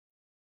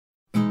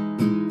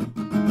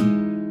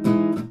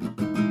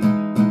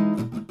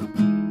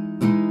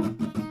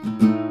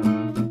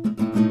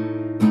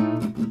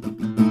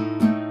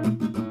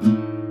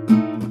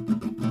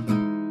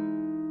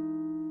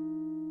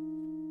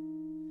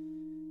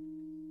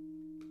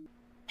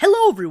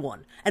Hello,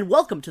 everyone, and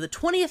welcome to the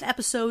 20th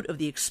episode of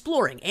the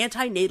Exploring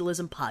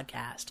Antinatalism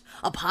podcast,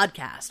 a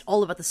podcast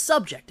all about the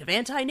subject of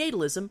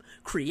antinatalism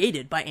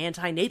created by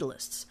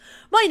antinatalists.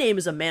 My name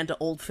is Amanda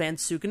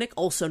Oldfan-Sukanik,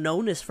 also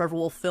known as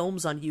Foreverwolf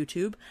Films on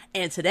YouTube,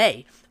 and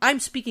today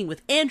I'm speaking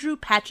with Andrew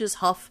Patches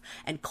Huff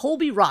and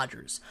Colby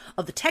Rogers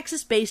of the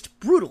Texas-based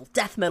brutal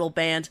death metal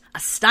band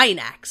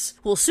Astyanax,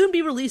 who will soon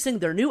be releasing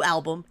their new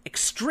album,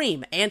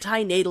 Extreme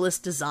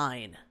Antinatalist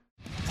Design.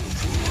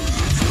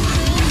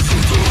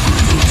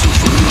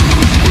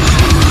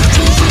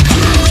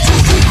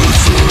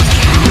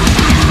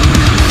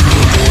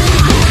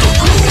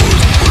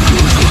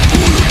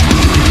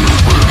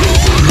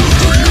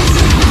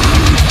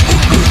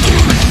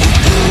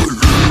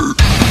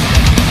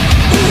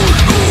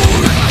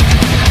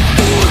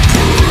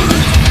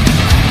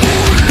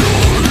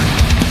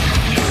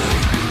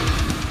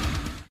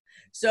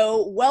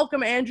 So,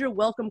 welcome, Andrew.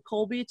 Welcome,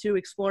 Colby, to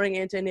Exploring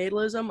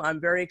Antinatalism. I'm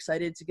very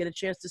excited to get a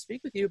chance to speak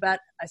with you about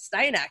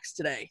Astyanax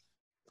today.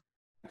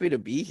 Happy to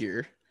be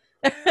here.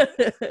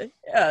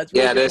 It's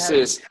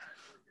really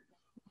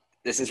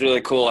this is really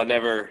cool. I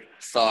never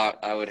thought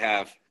I would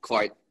have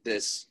quite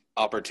this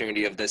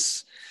opportunity of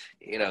this,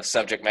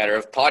 subject matter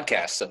of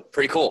podcast. So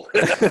pretty cool.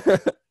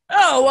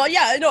 Oh, well,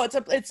 yeah, no,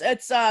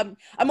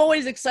 I'm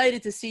always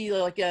excited to see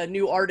like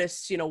new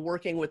artists,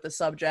 working with the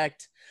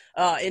subject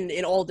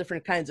in all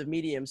different kinds of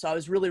mediums. So I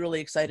was really,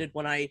 really excited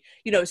when I,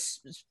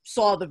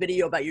 saw the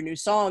video about your new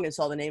song and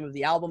saw the name of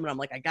the album, and I'm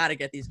like, I got to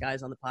get these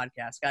guys on the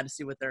podcast. Got to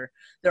see what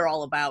they're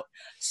all about.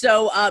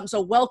 So,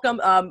 welcome.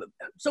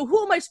 So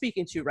who am I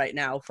speaking to right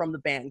now from the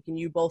band? Can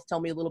you both tell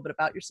me a little bit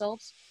about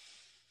yourselves?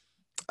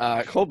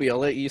 Colby, I'll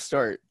let you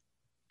start.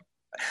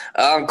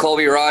 I'm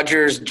Colby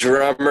Rogers,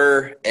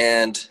 drummer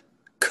and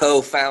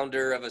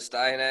co-founder of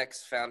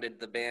Astyanax.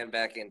 Founded the band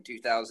back in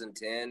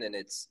 2010, and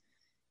it's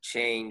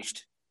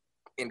changed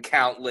in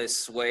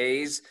countless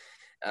ways.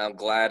 I'm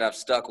glad I've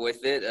stuck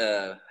with it.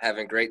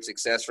 Having great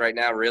success right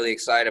now. Really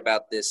excited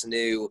about this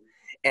new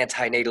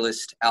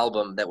antinatalist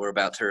album that we're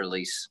about to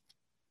release.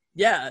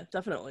 Yeah,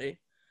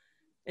 definitely.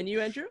 And you,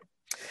 Andrew?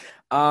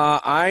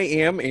 I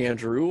am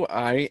Andrew.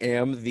 I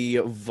am the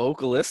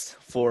vocalist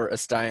for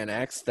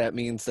Astyanax. That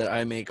means that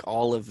I make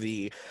all of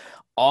the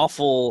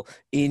awful,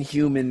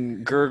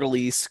 inhuman,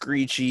 gurgly,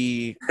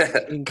 screechy,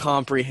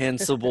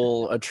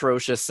 incomprehensible,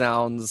 atrocious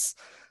sounds.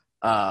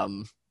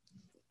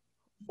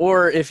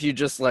 Or if you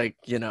just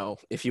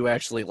if you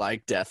actually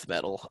like death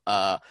metal,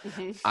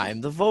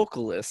 I'm the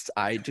vocalist.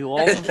 I do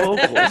all the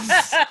vocals.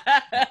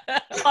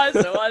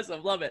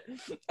 Awesome. Love it.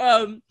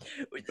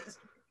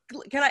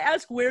 Can I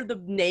ask where the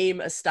name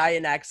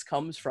Astyanax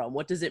comes from?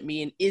 What does it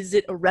mean? Is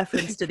it a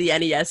reference to the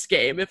NES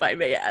game, if I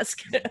may ask?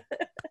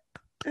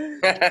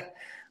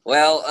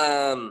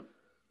 Well,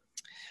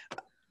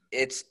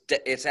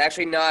 it's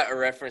actually not a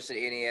reference to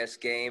the NES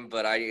game,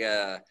 but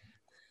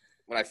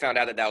when I found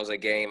out that was a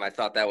game, I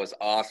thought that was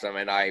awesome,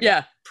 and it's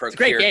a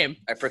great game.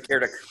 I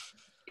procured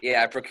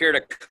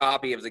a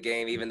copy of the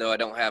game, even though I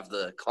don't have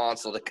the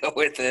console to go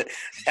with it.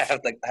 I have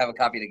a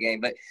copy of the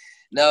game, but.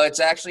 No, it's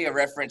actually a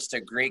reference to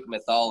Greek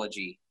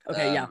mythology.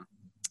 Okay, yeah.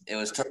 It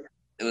was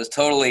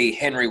totally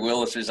Henry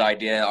Willis's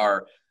idea,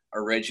 our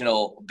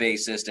original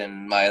bassist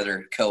and my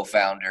other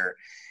co-founder,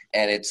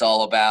 and it's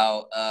all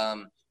about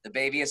the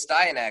baby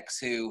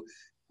Astyanax, who,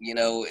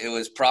 it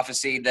was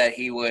prophesied that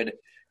he would,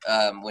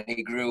 when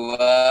he grew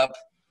up,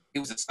 he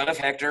was the son of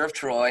Hector of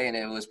Troy, and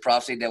it was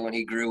prophesied that when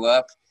he grew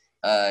up,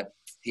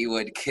 he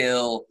would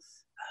kill.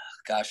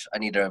 Gosh, I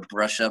need to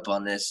brush up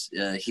on this.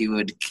 He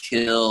would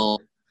kill.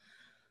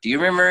 Do you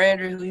remember,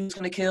 Andrew, who he was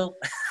going to kill?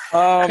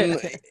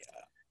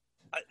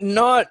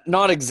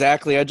 Not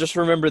exactly. I just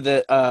remember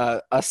that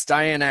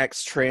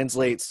Astyanax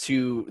translates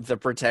to the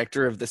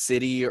protector of the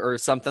city or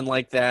something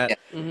like that. Yeah.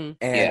 Mm-hmm.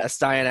 And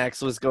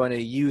Astyanax was going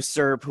to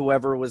usurp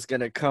whoever was going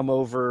to come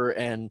over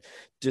and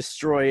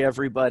destroy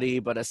everybody,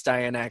 but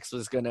Astyanax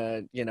was going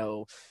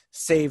to,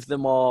 save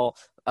them all.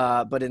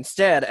 But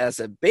instead, as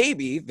a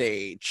baby,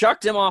 they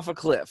chucked him off a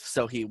cliff,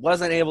 so he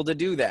wasn't able to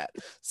do that.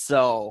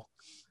 So,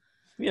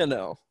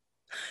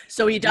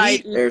 So he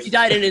died. He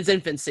died in his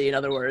infancy. In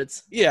other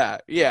words. Yeah.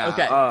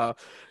 Okay.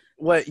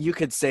 What you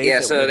could say? Yeah.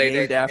 That So we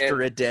named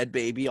after a dead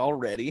baby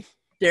already.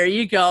 There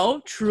you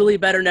go. Truly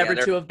better never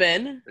to have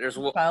been. There's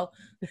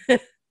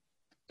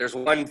There's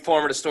one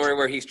form of the story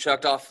where he's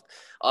chucked off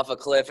a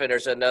cliff, and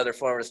there's another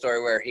form of the story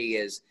where he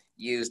is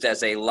used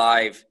as a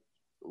live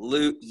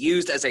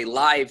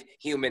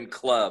human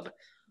club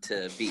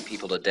to beat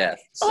people to death.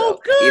 So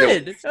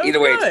good.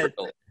 Either way, it's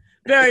brutal.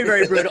 Very,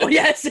 very brutal.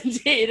 Yes,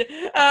 indeed.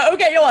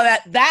 Okay, well,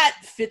 that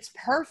fits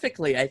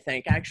perfectly, I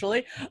think,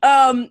 actually.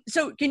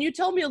 So can you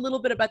tell me a little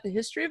bit about the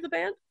history of the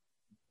band?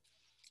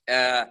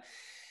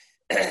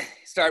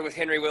 Started with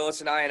Henry Willis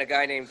and I and a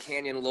guy named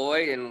Canyon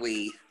Lloyd, and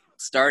we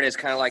started as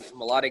kind of like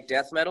melodic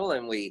death metal,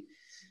 and we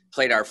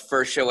played our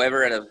first show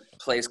ever at a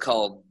place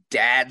called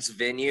Dad's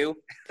Venue.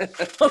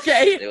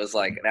 Okay. It was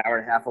like an hour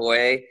and a half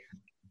away.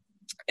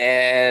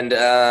 And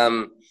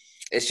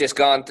it's just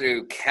gone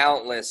through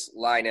countless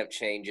lineup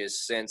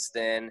changes since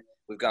then.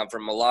 We've gone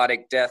from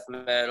melodic death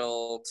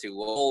metal to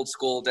old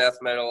school death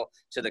metal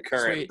to the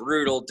current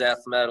brutal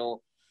death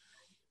metal.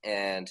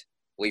 And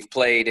we've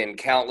played in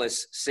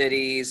countless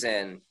cities,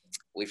 and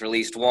we've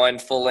released one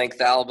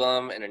full-length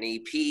album and an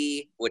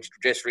EP, which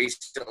just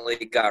recently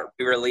got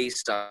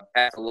re-released on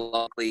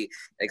pathologically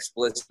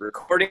explicit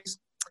recordings.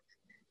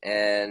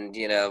 And,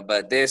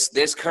 but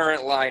this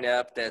current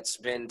lineup that's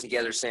been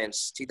together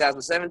since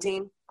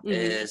 2017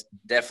 is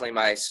definitely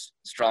my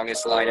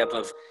strongest lineup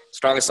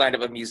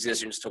of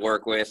musicians to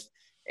work with.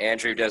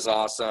 Andrew does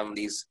awesome.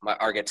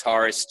 Our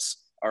guitarists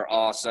are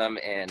awesome,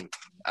 and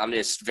I'm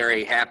just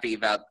very happy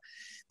about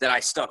that I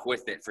stuck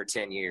with it for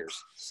 10 years.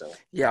 So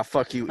yeah,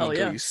 fuck you, Ego.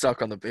 Yeah. You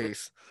suck on the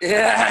bass.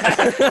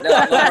 Yeah, no,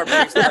 I love our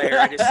bass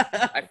player.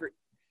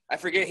 I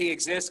forget he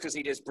exists because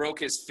he just broke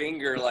his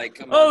finger like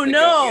a month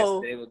ago. He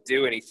hasn't been able to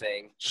do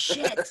anything.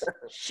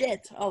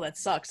 Shit. Oh, that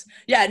sucks.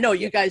 Yeah, no,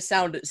 you guys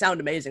sound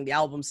amazing. The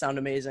albums sound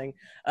amazing.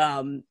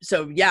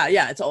 So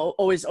yeah, it's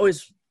always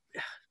it's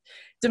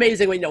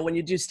amazing when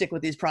you do stick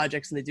with these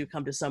projects and they do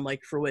come to some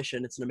like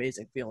fruition. It's an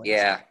amazing feeling.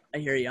 Yeah, so I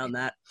hear you on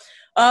that.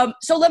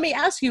 So let me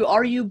ask you: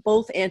 are you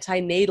both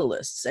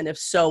antinatalists? And if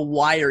so,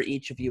 why are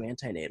each of you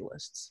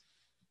antinatalists?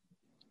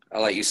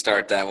 I'll let you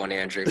start that one,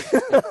 Andrew.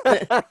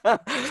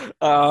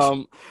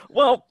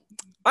 Well,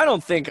 I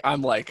don't think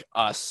I'm like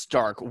a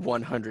stark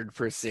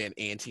 100%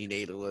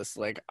 anti-natalist.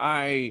 Like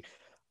I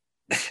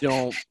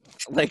don't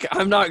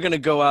I'm not going to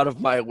go out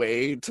of my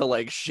way to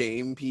like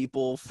shame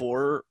people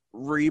for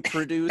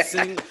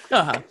reproducing.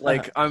 I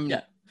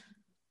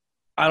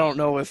don't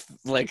know if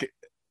like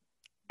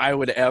I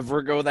would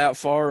ever go that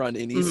far on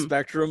any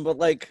spectrum, but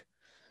like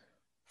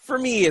for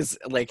me is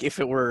like if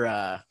we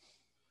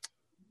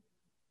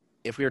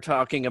were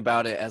talking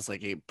about it as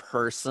like a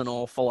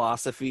personal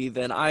philosophy,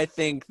 then I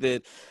think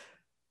that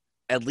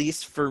at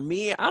least for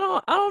me, I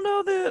don't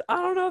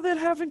know that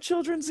having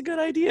children's a good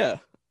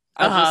idea.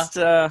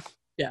 Yeah,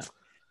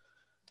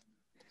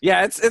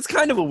 it's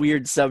kind of a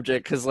weird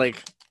subject because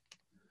like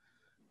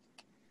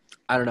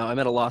I don't know, I'm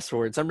at a loss for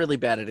words. I'm really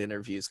bad at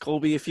interviews.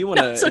 Colby, if you want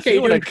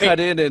to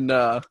cut in and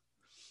I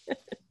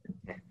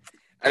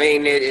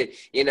mean it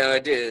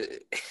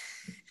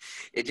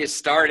just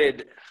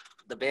started.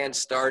 The band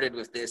started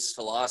with this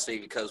philosophy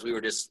because we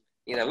were just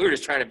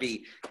trying to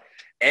be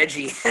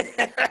edgy.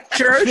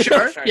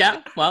 Sure.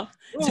 Yeah. Well,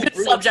 it's a good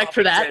subject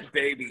for that. Dead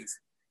babies.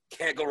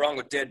 Can't go wrong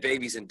with dead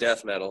babies in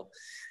death metal.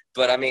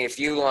 But I mean, if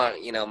you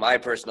want, my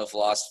personal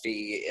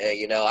philosophy,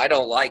 I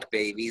don't like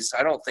babies.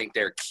 I don't think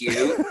they're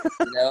cute.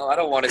 I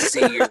don't want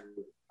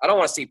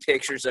to see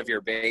pictures of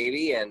your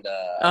baby, and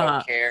I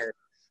don't care.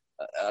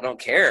 I don't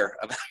care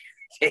about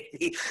your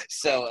baby.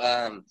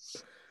 So,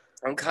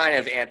 I'm kind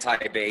of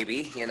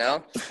anti-baby,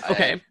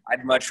 Okay.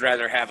 I'd much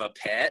rather have a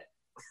pet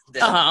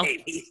than a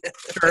baby.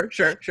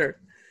 Sure.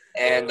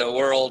 And the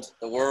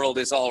world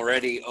is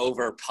already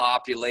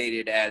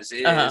overpopulated as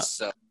is.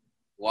 So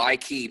why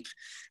keep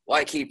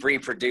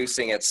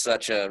reproducing at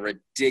such a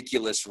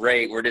ridiculous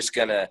rate? We're just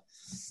gonna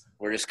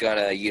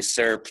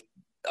usurp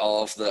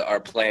all of our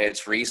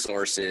planet's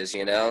resources,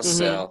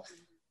 So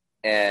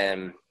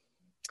and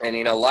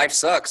life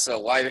sucks, so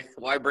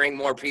why bring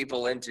more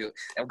people into it?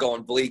 I'm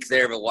going bleak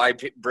there, but why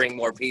bring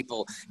more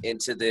people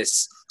into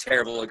this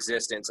terrible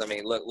existence? I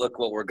mean, look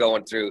what we're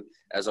going through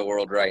as a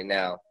world right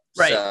now.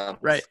 Right, so,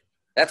 right.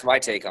 That's my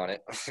take on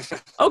it.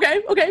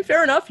 Okay,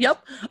 fair enough.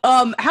 Yep.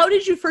 How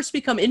did you first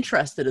become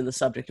interested in the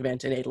subject of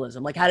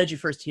antinatalism? Like, how did you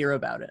first hear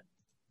about it?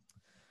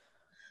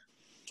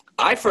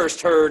 I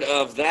first heard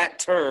of that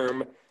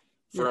term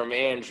from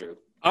Andrew.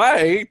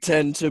 I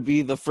tend to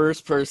be the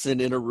first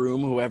person in a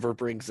room who ever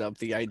brings up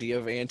the idea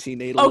of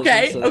antinatalism.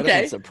 Okay, so that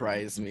doesn't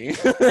surprise me.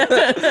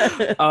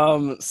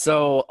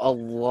 So a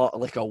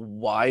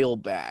while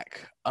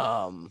back,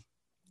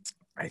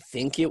 I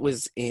think it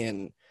was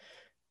in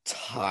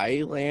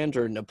Thailand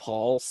or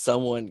Nepal.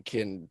 Someone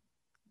in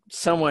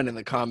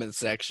the comment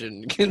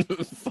section can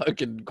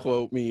fucking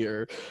quote me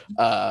or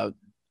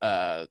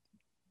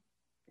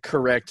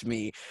correct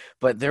me,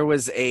 but there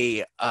was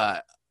a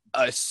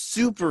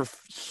super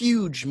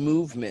huge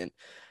movement,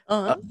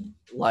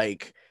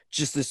 like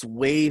just this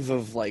wave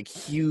of like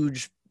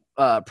huge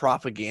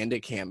propaganda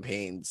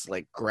campaigns,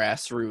 like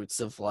grassroots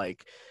of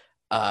like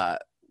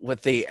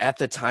what they at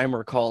the time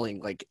were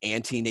calling like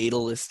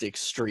antinatalist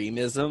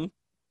extremism.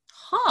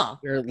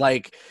 Or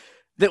like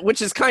that,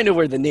 which is kind of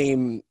where the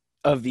name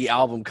of the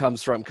album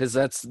comes from, because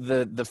that's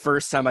the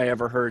first time I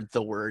ever heard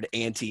the word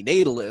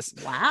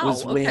antinatalist. Wow,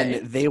 was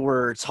when they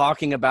were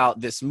talking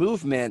about this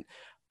movement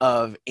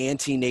of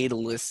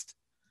antinatalist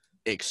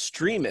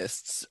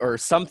extremists or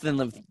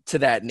something to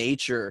that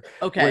nature,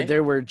 where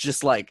there were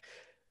just like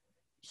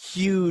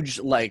huge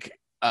like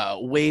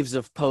waves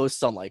of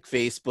posts on like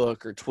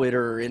Facebook or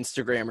Twitter or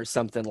Instagram or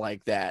something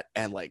like that,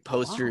 and like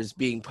posters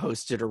being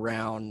posted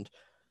around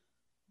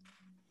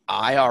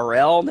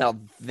IRL. Now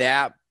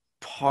that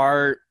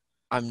part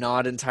I'm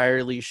not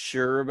entirely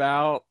sure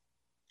about.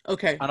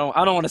 Okay. I don't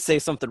want to say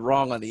something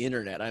wrong on the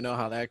internet. I know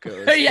how that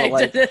goes. Yeah,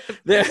 but like,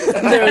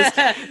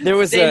 there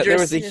was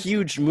a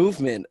huge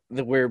movement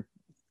where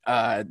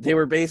they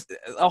were based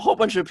a whole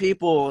bunch of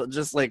people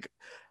just like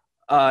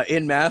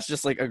in mass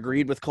just like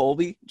agreed with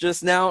Colby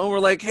just now, and we're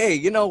like, hey,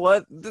 you know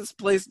what, this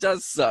place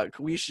does suck,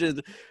 we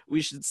should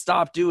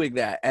stop doing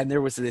that. And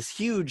there was this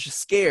huge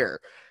scare,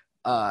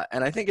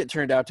 and I think it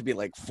turned out to be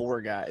like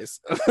 4 guys.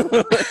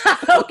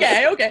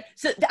 Okay.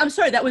 So I'm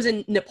sorry, that was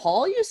in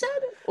Nepal, you said,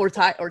 or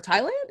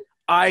Thailand?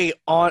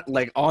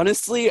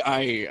 Honestly,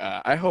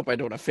 I hope I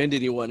don't offend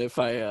anyone if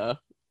I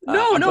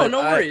no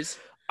worries.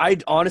 I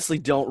honestly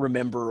don't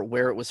remember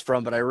where it was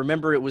from, but I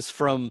remember it was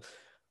from,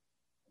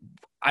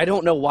 I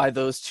don't know why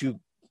those two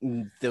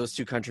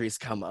countries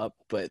come up,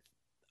 but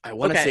I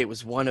want to say it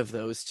was one of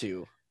those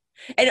two.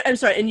 And I'm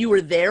sorry, and you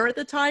were there at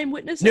the time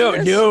witnessing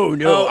this?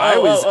 No. I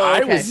was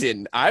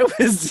okay.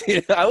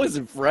 I was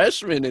a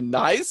freshman in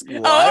high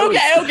school.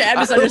 I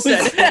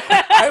misunderstood.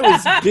 I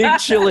was big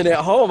chilling at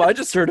home. I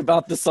just heard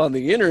about this on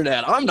the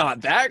internet. I'm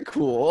not that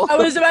cool. I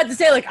was about to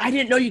say, like, I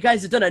didn't know you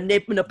guys had done a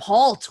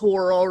Nepal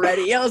tour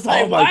already. I was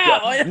like, wow.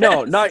 God.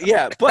 No, not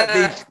yet.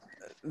 But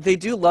they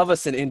do love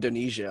us in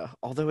Indonesia.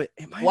 Although it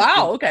might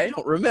okay. I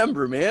don't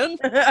remember, man.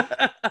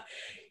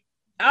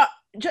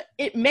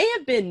 It may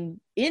have been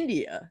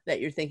India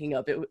that you're thinking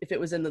of, if it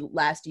was in the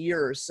last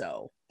year or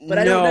so. But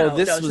I don't know.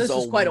 This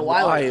was quite a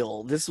while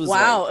ago. This was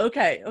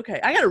Okay.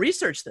 I got to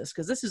research this,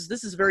 because this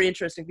is a very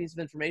interesting piece of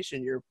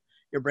information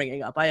you're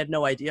bringing up. I had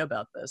no idea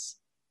about this.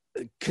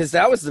 Because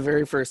that was the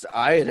very first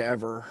I had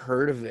ever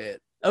heard of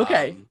it.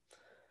 Okay,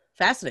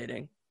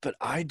 fascinating. But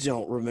I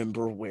don't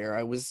remember where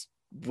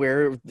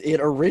it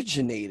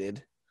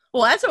originated.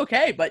 Well, that's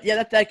okay, but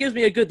yeah, that gives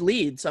me a good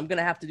lead, so I'm going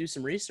to have to do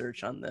some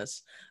research on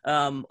this.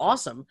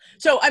 Awesome.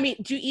 So, I mean,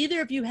 do either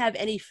of you have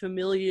any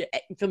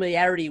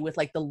familiarity with,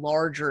 like, the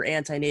larger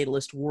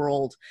antinatalist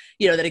world,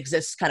 that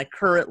exists kind of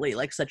currently,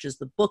 like, such as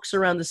the books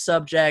around the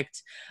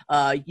subject,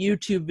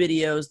 YouTube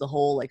videos, the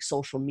whole, like,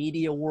 social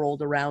media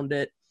world around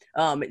it?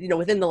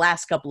 Within the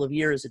last couple of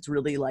years, it's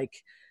really, like,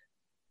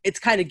 it's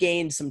kind of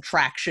gained some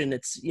traction.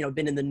 It's,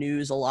 been in the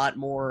news a lot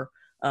more.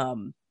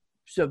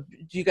 So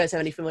do you guys have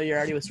any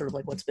familiarity with sort of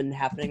like what's been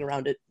happening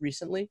around it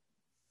recently?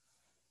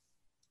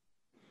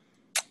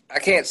 I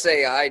can't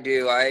say I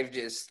do. I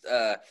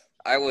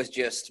was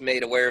just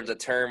made aware of the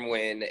term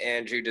when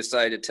Andrew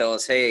decided to tell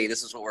us, hey,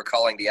 this is what we're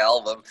calling the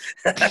album.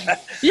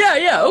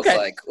 Yeah, okay. I was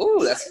like,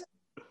 ooh,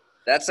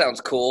 that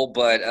sounds cool,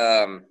 but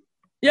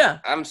yeah,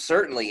 I'm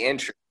certainly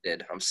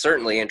interested.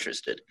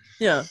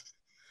 Yeah.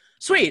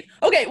 Sweet.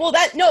 Okay, well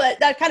that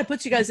kind of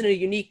puts you guys in a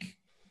unique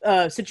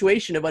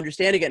situation of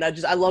understanding it,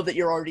 and I love that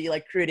you're already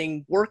like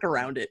creating work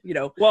around it.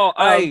 Well,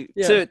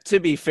 to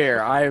be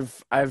fair,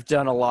 I've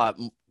done a lot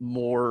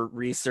more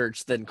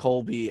research than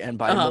Colby, and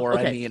by more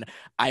I mean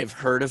I've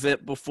heard of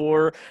it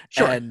before.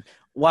 Sure. And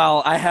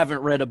while I haven't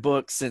read a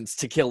book since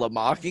To Kill a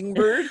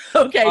Mockingbird,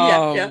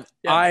 yeah.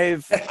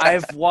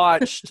 I've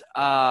watched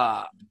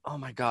oh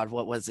my god,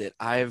 what was it?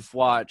 I've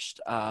watched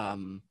a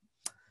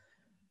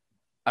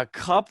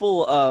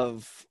couple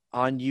of,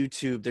 on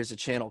YouTube, there's a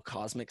channel,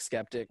 Cosmic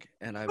Skeptic,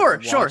 and I've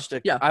watched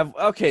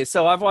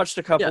I've watched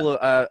a couple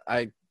of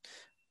I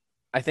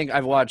think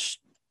I've watched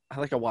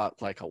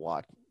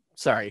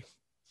sorry.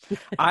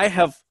 I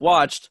have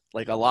watched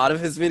like a lot of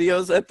his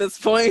videos at this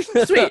point.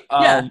 Sweet.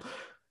 Yeah.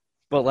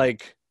 But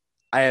like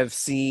I have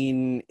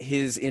seen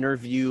his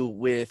interview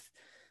with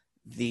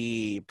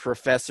the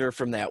professor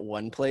from that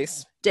one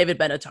place, David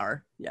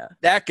Benatar. Yeah.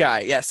 That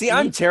guy. Yeah. See,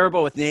 I'm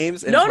terrible with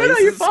names. No,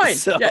 you're fine.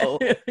 So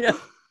yeah.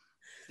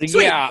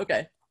 Sweet. Yeah.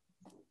 Okay.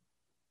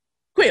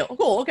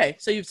 Cool. Okay.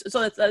 So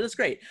that's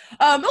great.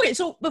 Okay.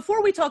 So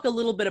before we talk a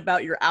little bit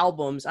about your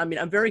albums, I mean,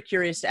 I'm very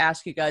curious to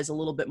ask you guys a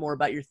little bit more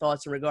about your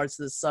thoughts in regards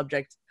to the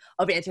subject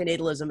of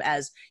antinatalism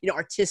as,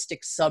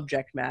 artistic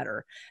subject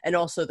matter, and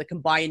also the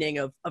combining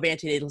of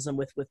antinatalism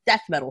with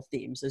death metal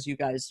themes, as you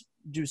guys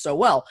do so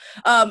well.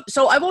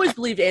 So I've always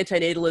believed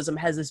antinatalism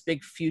has this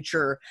big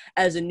future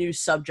as a new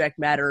subject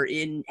matter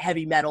in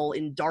heavy metal,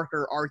 in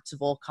darker arts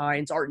of all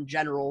kinds, art in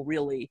general,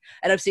 really.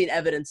 And I've seen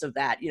evidence of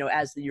that,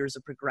 as the years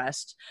have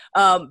progressed.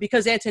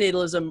 Because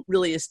antinatalism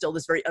really is still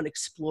this very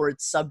unexplored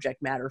subject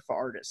matter for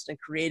artists, and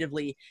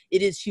creatively,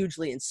 it is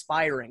hugely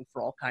inspiring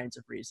for all kinds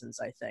of reasons,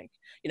 I think.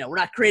 We're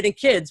not creating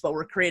kids, but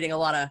we're creating a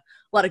lot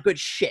of good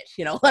shit,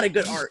 a lot of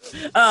good art.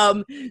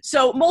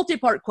 So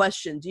multi-part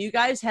question. Do you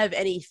guys have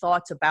any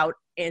thoughts about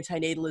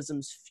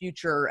antinatalism's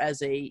future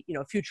as a,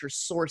 future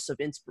source of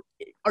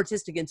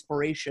artistic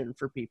inspiration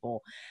for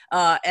people?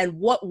 And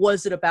what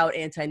was it about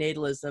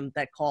antinatalism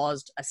that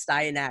caused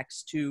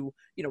Astyanax to,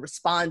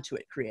 respond to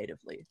it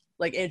creatively?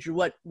 Like, Andrew,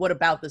 what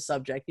about the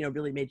subject,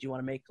 really made you want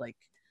to make, like,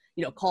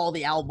 call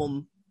the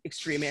album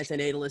Extreme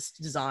Antinatalist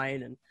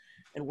Design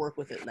and work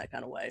with it in that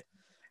kind of way?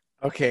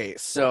 Okay,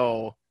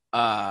 so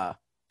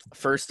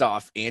first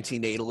off,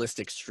 antinatalist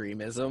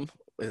extremism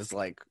is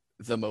like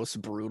the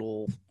most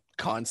brutal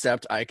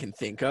concept I can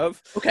think of.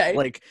 Okay.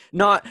 Like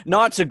not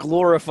to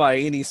glorify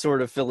any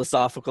sort of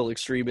philosophical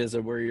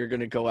extremism where you're going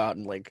to go out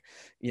and like,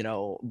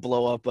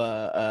 blow up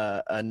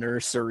a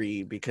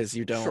nursery because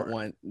you don't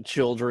want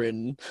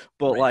children,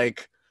 but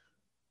like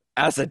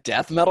as a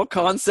death metal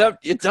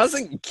concept, it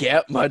doesn't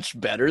get much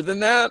better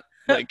than that.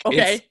 Like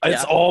Okay,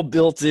 it's all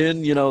built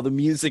in, you know, the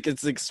music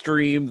is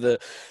extreme,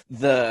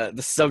 the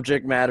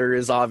subject matter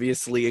is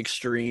obviously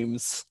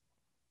extremes.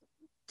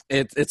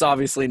 It's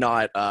obviously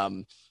not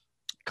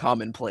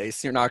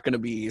commonplace. You're not going to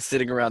be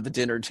sitting around the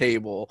dinner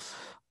table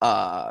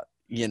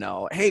you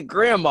know, hey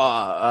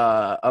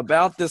grandma,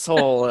 about this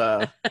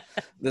whole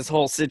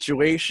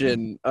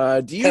situation,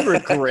 do you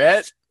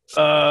regret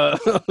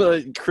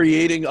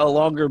creating a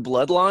longer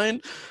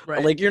bloodline?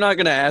 Right. Like, you're not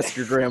gonna ask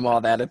your grandma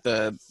that at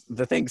the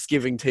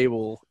Thanksgiving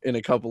table in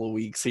a couple of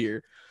weeks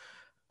here.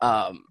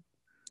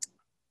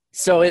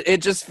 So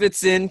it just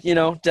fits in, you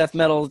know, death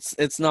metal.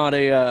 It's not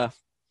a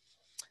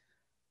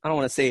I don't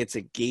want to say it's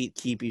a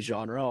gatekeepy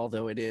genre,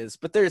 although it is,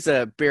 but there's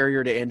a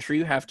barrier to entry.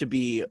 You have to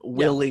be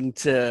willing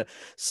to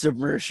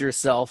submerge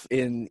yourself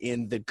in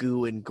the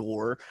goo and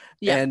gore.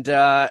 Yeah. And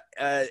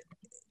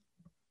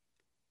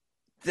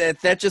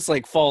that just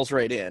like falls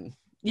right in.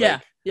 Yeah.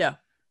 Like, Yeah.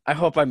 I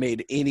hope I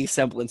made any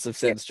semblance of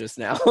sense just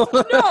now.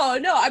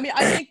 No. I mean,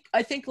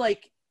 I think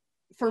like,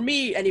 for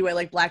me anyway,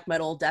 like black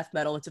metal, death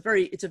metal, it's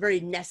a very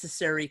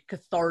necessary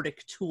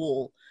cathartic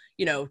tool,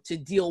 you know, to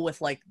deal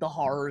with like the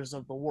horrors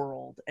of the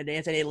world. And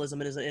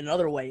antinatalism is in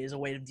another way is a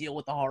way to deal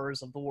with the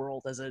horrors of the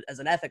world as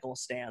an ethical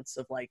stance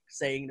of like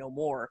saying no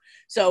more.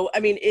 So I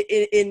mean,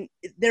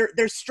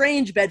 they're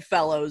strange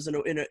bedfellows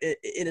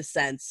in a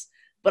sense.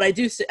 But I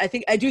do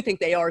think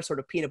they are sort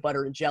of peanut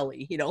butter and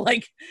jelly, you know,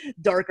 like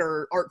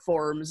darker art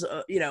forms,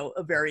 you know,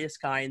 of various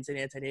kinds in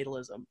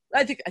antinatalism.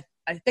 I think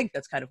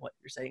that's kind of what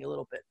you're saying a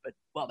little bit, but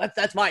well,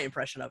 that's my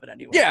impression of it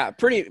anyway. Yeah,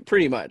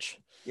 pretty much.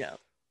 Yeah.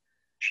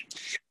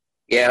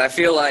 Yeah, and I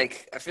feel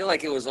like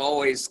it was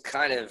always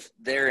kind of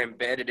there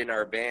embedded in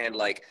our band,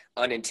 like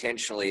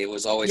unintentionally. It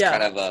was always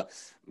kind of a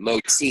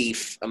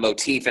motif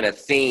and a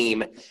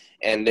theme.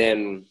 And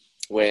then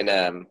when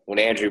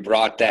Andrew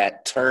brought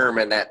that term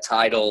and that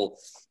title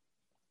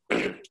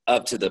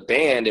up to the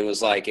band, it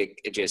was like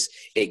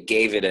it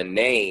gave it a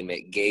name.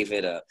 It gave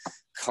it a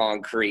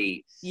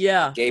concrete,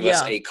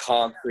 us a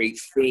concrete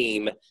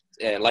theme.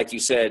 And like you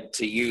said,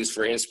 to use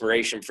for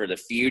inspiration for the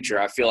future.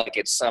 I feel like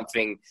it's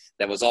something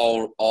that was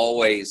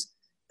always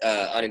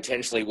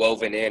unintentionally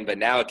woven in, but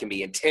now it can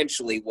be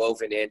intentionally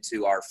woven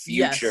into our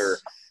future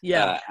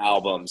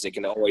albums. It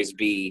can always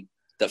be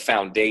the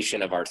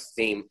foundation of our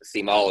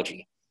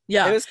themology.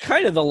 Yeah. It was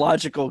kind of the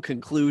logical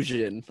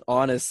conclusion,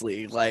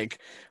 honestly. Like,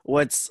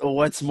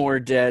 what's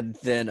more dead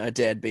than a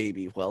dead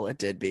baby? Well, a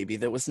dead baby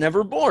that was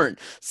never born.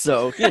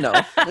 So, you know,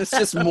 it's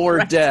just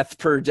more death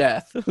per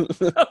death.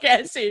 Okay,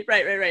 I see.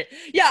 Right.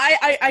 Yeah,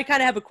 I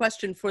kind of have a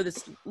question for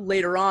this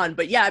later on,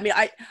 but yeah, I mean,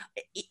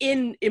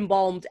 in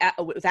Embalmed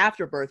with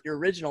Afterbirth, your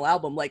original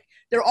album, like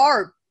there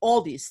are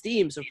all these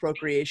themes of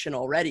procreation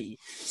already.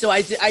 So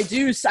I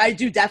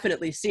do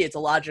definitely see it's a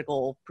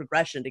logical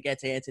progression to get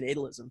to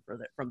antinatalism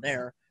from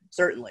there.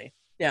 Certainly.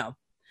 Yeah.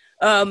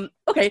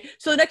 Okay,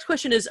 so the next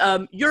question is,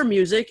 your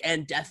music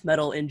and death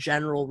metal in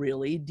general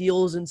really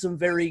deals in some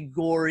very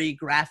gory,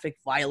 graphic,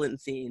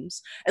 violent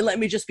themes. And let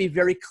me just be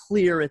very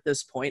clear at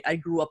this point. I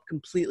grew up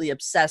completely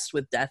obsessed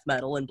with death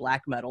metal and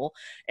black metal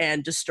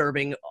and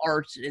disturbing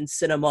art and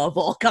cinema of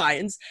all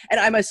kinds. And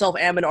I myself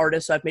am an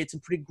artist, so I've made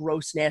some pretty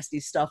gross,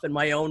 nasty stuff in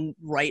my own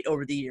right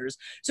over the years.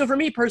 So for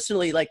me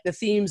personally, like the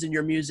themes in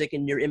your music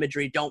and your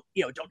imagery don't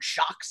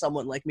shock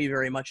someone like me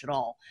very much at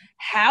all.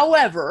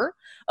 However,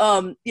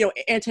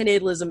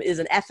 antinatalism is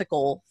an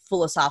ethical,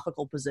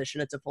 philosophical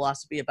position. It's a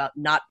philosophy about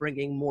not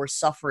bringing more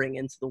suffering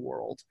into the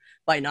world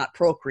by not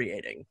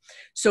procreating.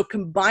 So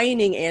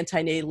combining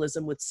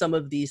antinatalism with some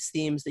of these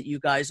themes that you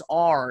guys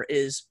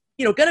is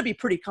going to be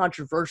pretty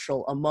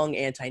controversial among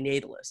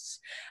antinatalists.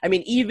 I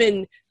mean,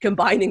 even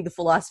combining the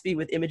philosophy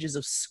with images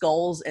of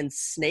skulls and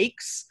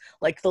snakes,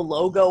 like the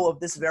logo of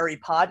this very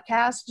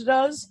podcast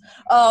does,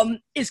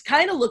 is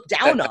kind of looked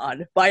down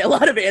on by a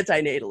lot of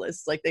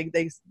antinatalists. Like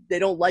they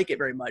don't like it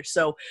very much.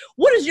 So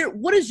what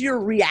is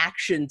your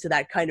reaction to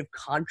that kind of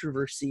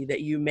controversy that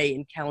you may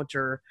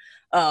encounter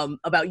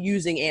about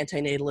using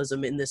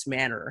antinatalism in this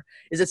manner?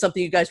 Is it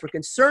something you guys were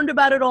concerned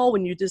about at all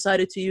when you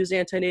decided to use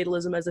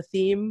antinatalism as a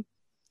theme?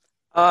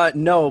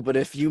 No, but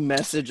if you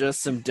message us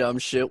some dumb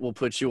shit, we'll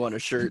put you on a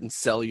shirt and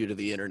sell you to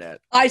the internet.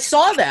 I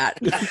saw that.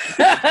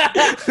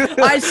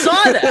 I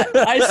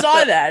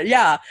saw that.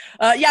 Yeah.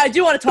 I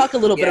do want to talk a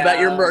little bit about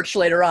your merch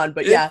later on,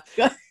 but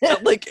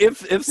like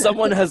if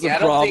someone has a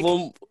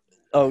problem.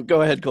 Oh,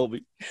 go ahead,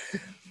 Colby.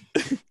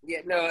 Yeah,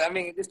 no, I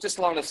mean, it's just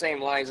along the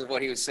same lines of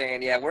what he was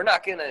saying. Yeah, we're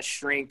not going to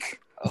shrink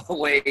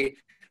away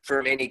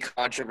from any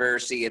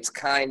controversy. It's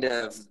kind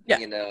of,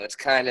 it's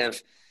kind of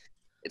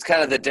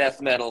the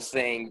death metal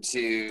thing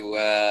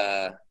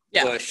to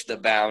push the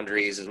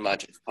boundaries as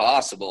much as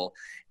possible.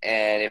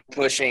 And if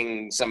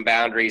pushing some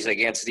boundaries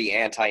against the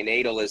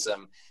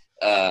antinatalism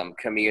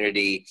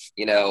community,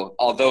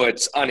 although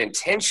it's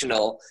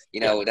unintentional,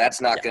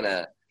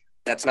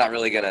 that's not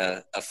really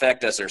gonna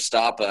affect us or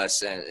stop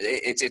us. And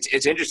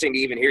it's interesting to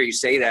even hear you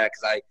say that,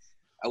 because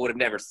I would have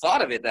never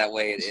thought of it that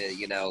way.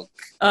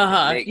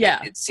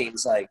 It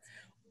seems like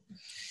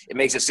it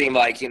makes it seem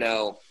like,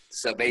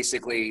 so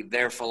basically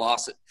their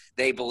philosophy,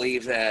 they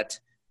believe that,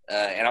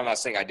 and I'm not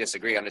saying I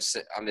disagree. I'm just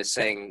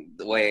saying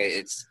the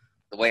way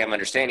I'm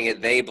understanding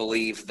it, they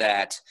believe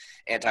that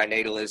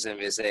antinatalism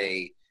is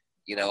a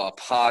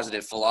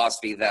positive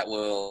philosophy that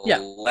will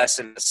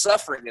lessen the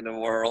suffering in the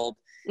world.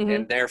 Mm-hmm.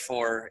 And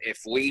therefore,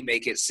 if we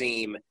make it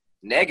seem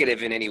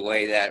negative in any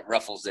way, that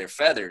ruffles their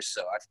feathers.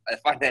 So I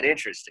find that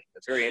interesting.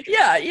 That's very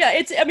interesting. Yeah.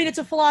 It's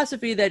a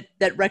philosophy that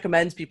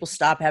recommends people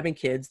stop having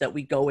kids, that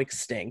we go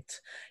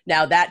extinct.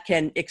 Now that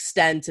can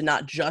extend to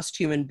not just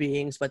human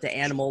beings, but to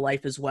animal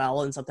life as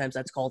well. And sometimes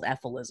that's called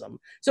ephilism.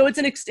 So it's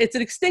an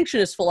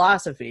extinctionist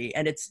philosophy,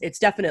 and it's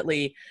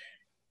definitely,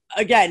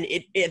 again,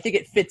 I think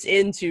it fits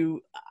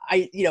into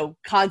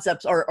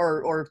concepts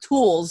or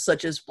tools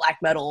such as black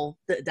metal,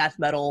 death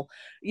metal,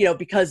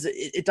 because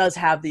it does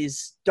have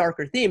these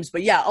darker themes.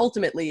 But yeah,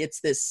 ultimately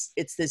it's this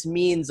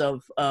means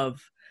of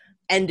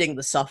ending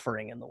the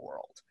suffering in the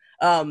world.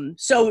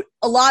 So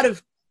a lot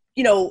of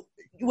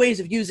ways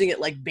of using it,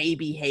 like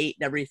baby hate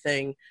and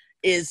everything,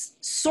 is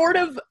sort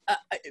of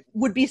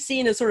would be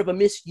seen as sort of a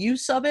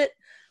misuse of it.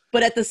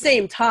 But at the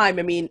same time,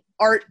 I mean,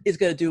 art is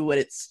going to do what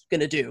it's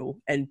going to do,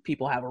 and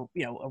people have a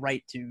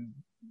right to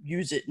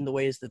use it in the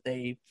ways that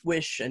they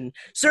wish. And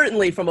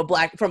certainly from a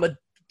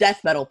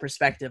death metal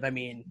perspective, I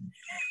mean,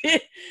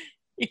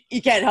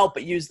 you can't help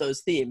but use those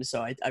themes.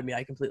 So I mean,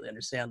 I completely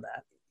understand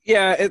that.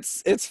 Yeah,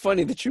 it's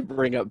funny that you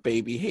bring up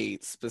baby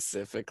hate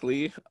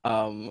specifically.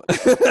 I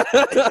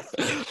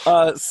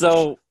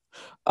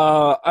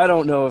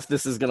don't know if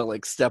this is gonna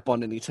like step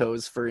on any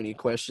toes for any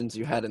questions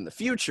you had in the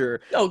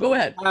future. Oh, go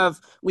ahead.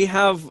 We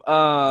have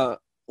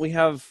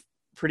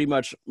pretty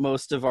much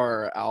most of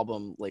our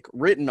album like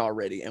written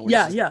already, and we're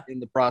just in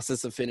the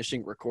process of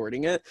finishing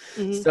recording it.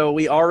 Mm-hmm. So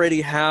we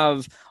already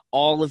have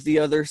all of the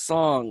other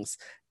songs.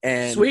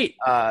 And sweet.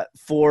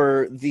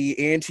 For the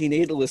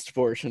antinatalist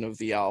portion of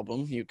the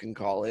album, you can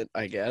call it,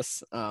 I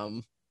guess.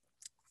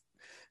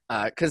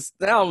 Because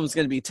the album's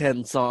going to be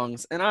 10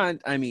 songs, and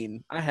I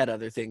mean, I had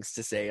other things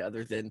to say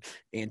other than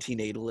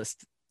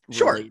antinatalist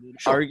related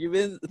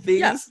argument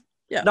things.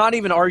 Yeah. Not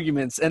even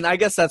arguments, and I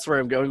guess that's where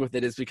I'm going with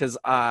it, is because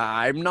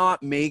I'm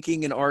not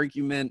making an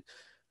argument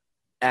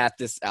at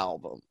this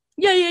album.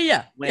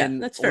 Yeah.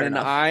 That's fair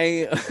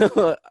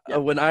enough.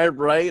 When I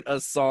write a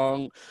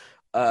song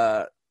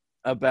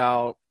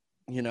about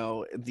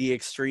the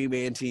extreme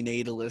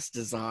antinatalist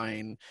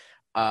design,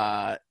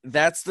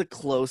 that's the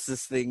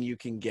closest thing you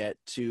can get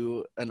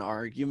to an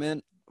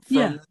argument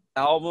from the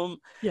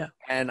album.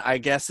 And I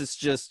guess it's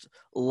just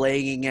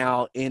laying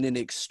out in an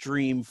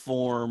extreme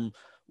form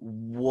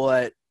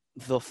what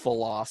the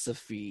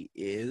philosophy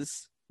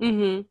is.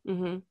 I'm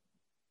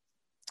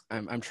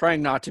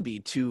trying not to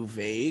be too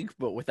vague,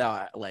 but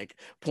without like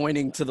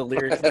pointing to the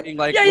lyrics, being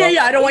like,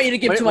 I don't want you to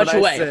give too much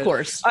away, of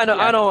course. I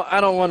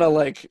don't want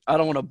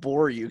to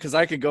bore you, because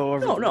I could go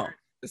over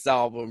this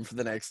album for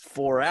the next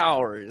 4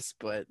 hours,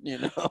 but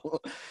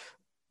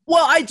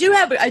Well, I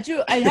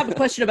have a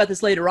question about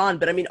this later on,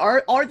 but I mean,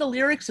 are the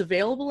lyrics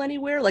available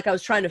anywhere? Like, I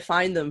was trying to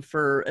find them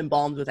for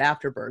Embalmed with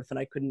Afterbirth, and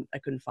I couldn't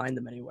find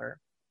them anywhere.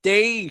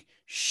 They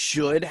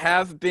should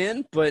have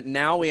been, but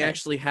now we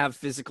actually have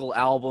physical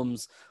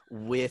albums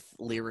with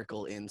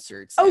lyrical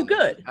inserts. Oh,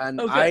 good. And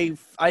I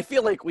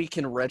feel like we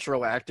can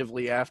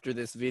retroactively, after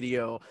this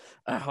video,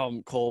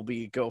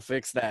 Colby, go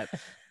fix that.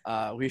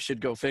 We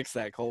should go fix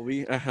that,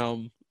 Colby.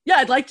 Yeah,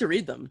 I'd like to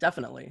read them,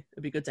 definitely.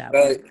 It'd be good to have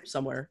them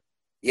somewhere.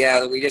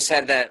 Yeah, we just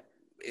had that.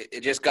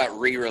 It just got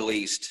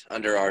re-released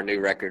under our new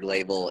record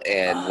label,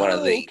 and one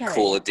of the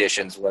cool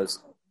additions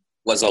was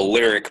a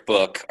lyric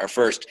book, our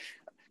first.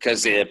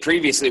 Because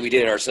previously we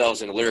did it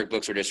ourselves, and the lyric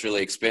books were just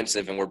really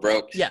expensive, and we're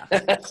broke. Yeah.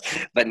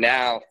 But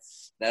now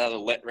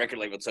the record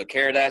label took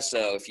care of that.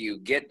 So if you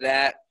get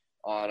that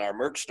on our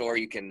merch store,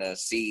 you can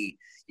see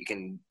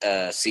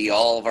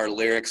all of our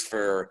lyrics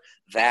for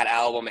that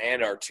album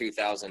and our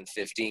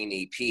 2015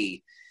 EP.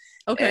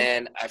 Okay.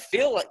 And I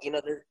feel like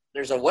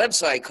there's a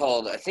website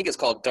called, I think it's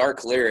called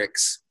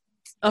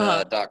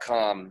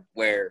darklyrics.com,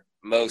 where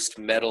most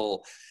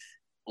metal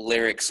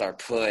lyrics are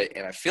put,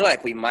 and I feel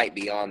like we might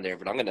be on there,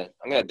 but I'm gonna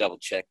double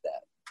check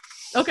that.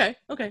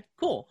 Okay,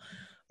 cool.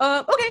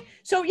 So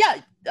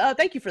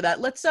thank you for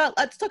that. Let's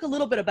talk a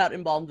little bit about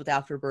Embalmed with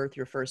Afterbirth,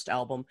 your first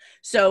album.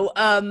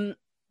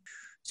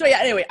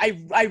 Anyway,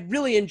 I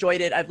really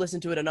enjoyed it. I've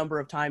listened to it a number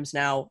of times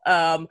now.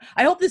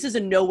 I hope this is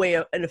in no way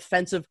an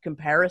offensive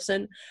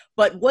comparison,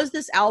 but was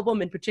this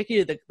album in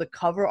particular, the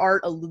cover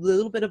art, a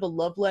little bit of a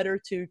love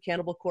letter to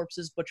Cannibal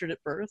Corpse's Butchered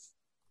at Birth?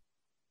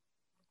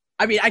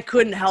 I mean, I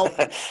couldn't help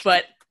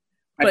but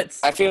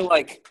I feel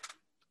like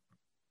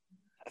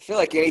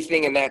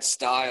anything in that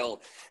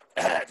style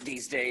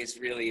these days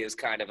really is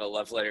kind of a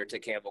love letter to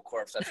Cannibal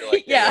Corpse. I feel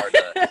like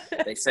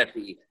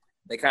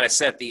they kind of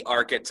set the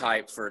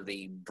archetype for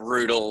the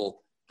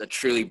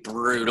truly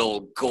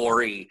brutal,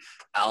 gory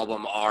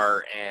album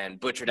art,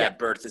 and Butchered at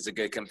Birth is a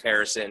good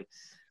comparison.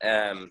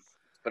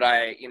 But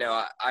I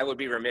would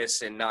be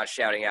remiss in not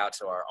shouting out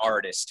to our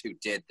artist who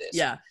did this.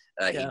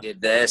 He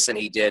did this, and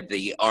he did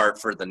the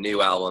art for the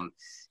new album.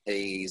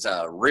 He's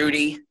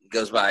Rudy. He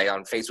goes by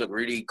on Facebook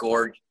Rudy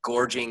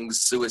Gorging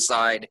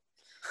Suicide.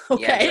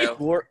 Okay.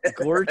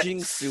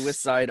 Gorging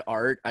Suicide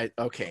Art.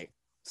 Okay.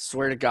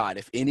 Swear to God,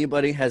 if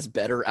anybody has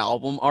better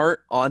album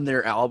art on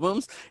their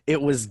albums,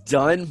 it was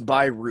done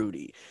by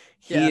Rudy.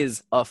 He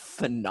is a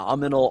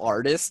phenomenal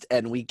artist,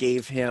 and we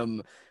gave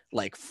him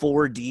like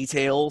 4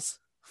 details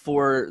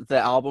for the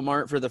album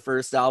art for the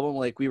first album.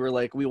 Like we were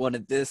like, we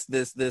wanted this,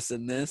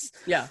 and this.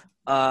 Yeah.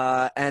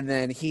 And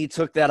then he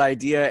took that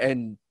idea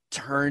and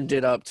turned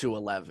it up to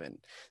 11.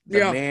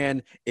 The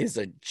man is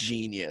a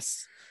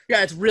genius.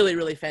 Yeah, it's really,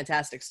 really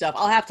fantastic stuff.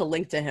 I'll have to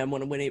link to him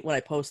when I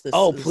post this.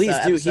 Oh, please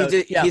do.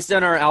 Episode. He's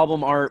done our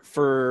album art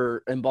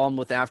for Embalmed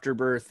with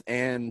Afterbirth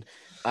and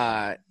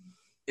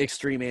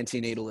Extreme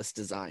Antinatalist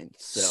Design.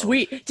 So.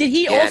 Sweet. Did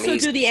he also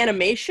do the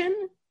animation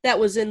that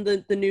was in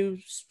the new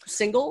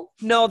single?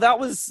 No, that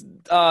was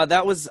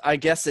I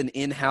guess an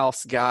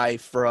in-house guy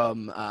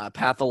from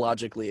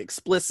Pathologically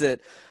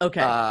Explicit.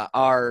 Okay.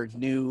 Our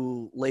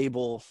new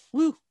label.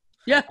 Woo.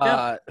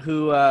 Yeah.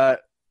 Who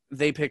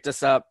they picked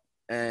us up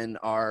and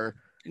are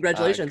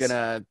congratulations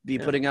gonna be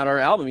putting out our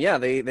album. Yeah,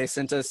 they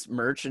sent us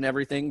merch and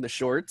everything, the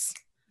shorts.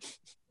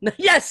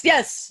 yes.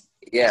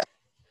 Yeah.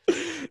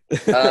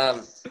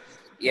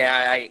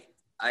 I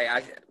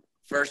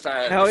first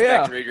time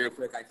respect Rudy real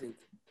quick.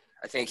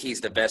 I think he's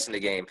the best in the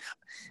game.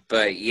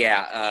 But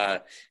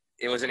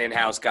it was an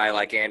in-house guy,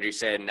 like Andrew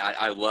said, and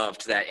I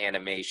loved that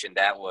animation.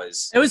 It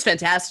was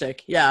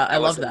fantastic. Yeah, I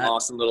love that. An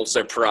awesome little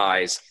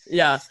surprise.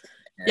 Yeah.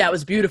 Yeah, it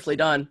was beautifully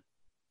done.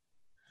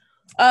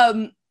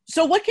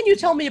 So what can you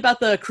tell me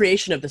about the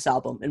creation of this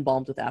album,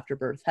 Embalmed with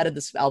Afterbirth? How did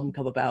this album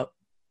come about?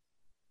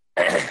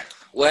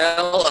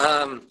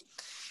 Well,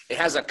 it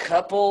has a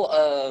couple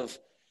of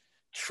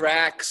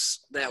tracks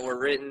that were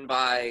written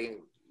by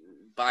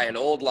an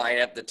old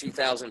lineup, the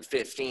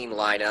 2015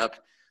 lineup.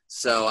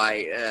 So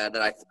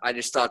I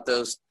just thought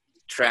those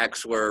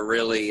tracks were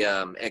really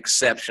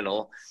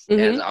exceptional,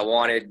 and I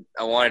wanted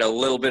a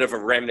little bit of a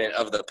remnant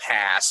of the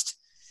past.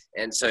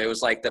 And so it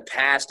was like the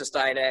past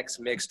Astyanax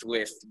mixed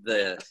with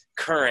the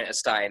current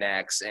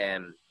Astyanax,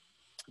 and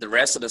the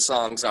rest of the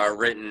songs are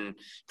written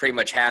pretty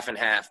much half and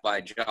half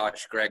by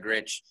Josh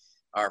Gregrich,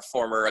 our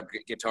former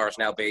guitarist,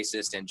 now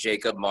bassist, and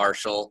Jacob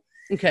Marshall.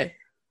 Okay.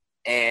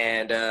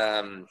 And,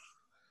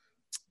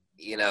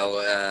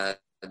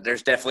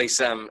 there's definitely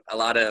a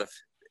lot of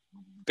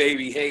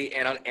baby hate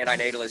and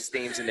antinatalist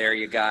themes in there.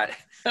 You got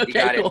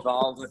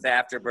Involved with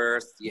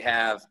Afterbirth. You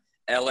have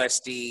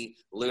LSD,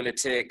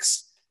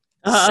 Lunatics,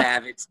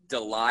 Savage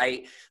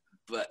Delight,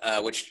 but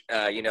which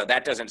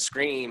that doesn't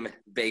scream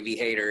baby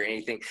hate or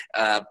anything,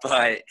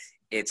 but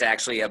it's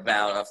actually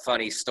about a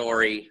funny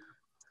story.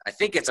 I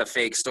think it's a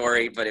fake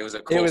story, but it was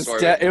a cool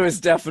story. It was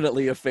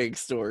definitely a fake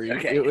story.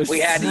 Okay. We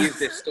had to use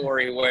this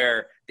story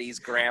where these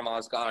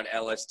grandmas got on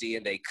LSD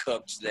and they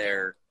cooked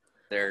their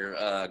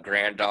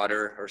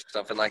granddaughter or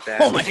something like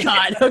that. Oh my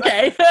God!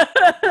 Okay.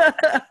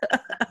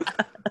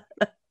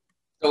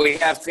 So we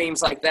have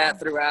themes like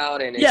that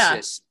throughout, and it's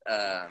just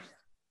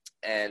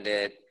and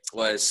it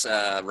was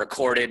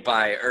recorded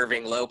by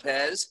Irving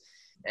Lopez,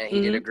 and he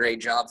did a great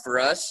job for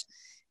us.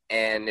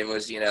 And it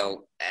was,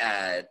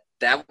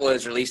 that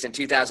was released in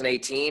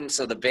 2018.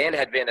 So the band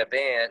had been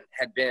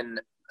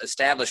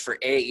established for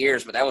 8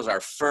 years, but that was our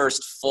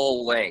first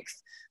full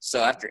length.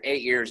 So after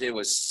 8 years, it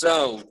was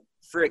so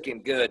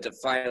freaking good to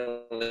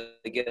finally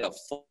get a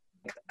full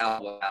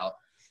album out.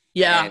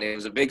 Yeah. And it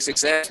was a big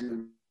success.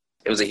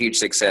 It was a huge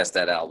success,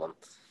 that album.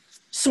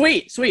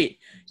 Sweet.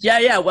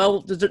 Yeah.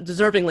 Well,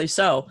 deservingly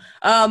so.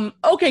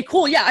 Okay,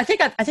 cool. Yeah, I think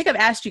I've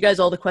asked you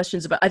guys all the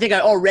questions about. I think I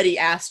already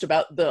asked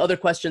about the other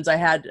questions I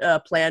had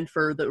planned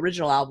for the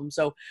original album.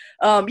 So,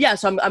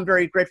 so I'm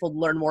very grateful to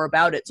learn more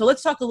about it. So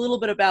let's talk a little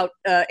bit about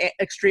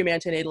Extreme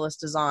Antinatalist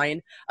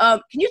Design.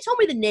 Can you tell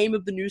me the name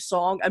of the new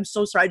song? I'm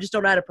so sorry, I just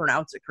don't know how to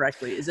pronounce it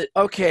correctly. Is it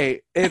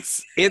okay?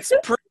 It's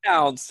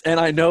pronounced, and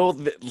I know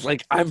that,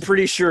 like, I'm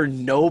pretty sure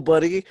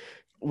nobody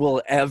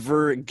will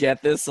ever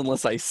get this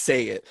unless I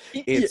say it.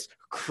 It's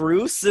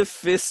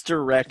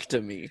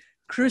crucifisterectomy.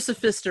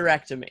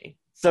 Crucifisterectomy.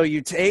 So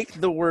you take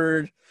the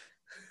word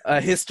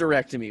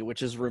hysterectomy,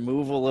 which is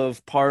removal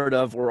of part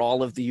of or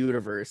all of the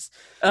uterus.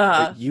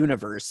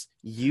 Uterus,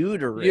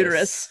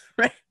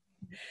 right?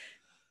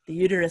 The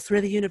uterus,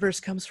 where the universe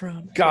comes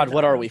from. God,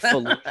 what are we,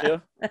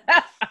 Fallujah?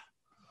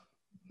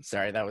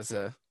 Sorry, that was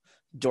a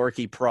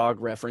dorky Prague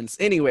reference.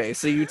 Anyway,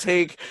 so you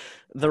take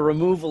the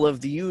removal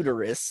of the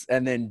uterus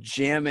and then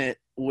jam it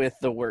with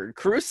the word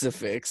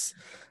crucifix.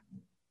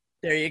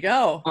 There you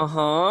go. Okay,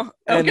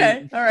 all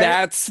right.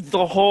 That's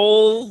the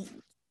whole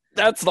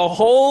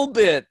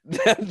bit.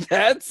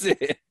 That's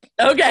it.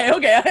 Okay.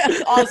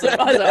 Awesome.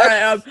 All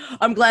right.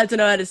 I'm glad to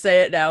know how to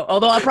say it now.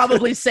 Although I'll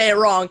probably say it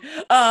wrong.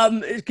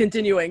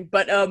 Continuing,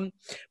 but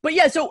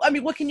yeah. So I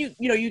mean, what can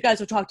you guys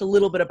have talked a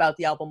little bit about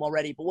the album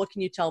already, but what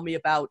can you tell me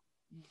about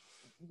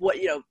what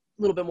a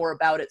little bit more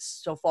about it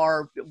so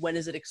far? When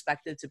is it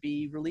expected to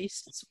be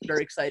released? It's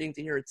very exciting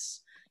to hear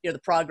it's the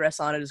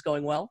progress on it is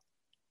going well.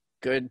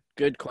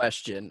 Good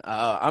question.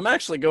 I'm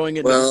actually going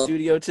into the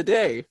studio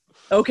today.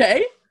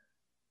 Okay.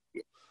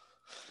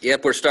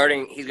 Yep, we're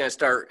starting. He's going to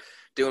start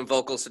doing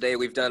vocals today.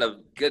 We've done a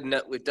good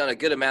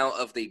amount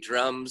of the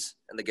drums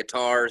and the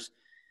guitars.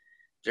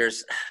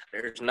 There's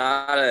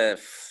not a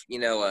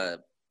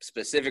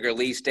specific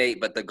release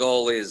date, but the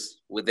goal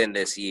is within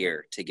this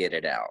year to get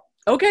it out.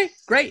 Okay,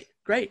 great.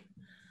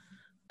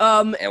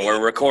 And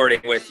we're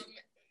recording with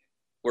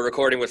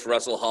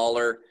Russell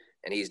Haller,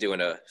 and he's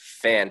doing a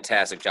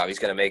fantastic job. He's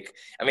going to make.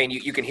 I mean,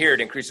 you can hear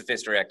it in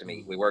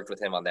Crucifixorectomy. We worked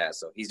with him on that,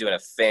 so he's doing a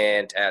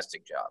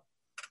fantastic job.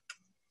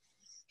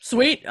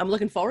 Sweet. I'm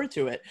looking forward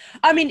to it.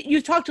 I mean,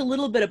 you talked a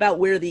little bit about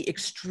where the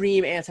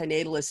extreme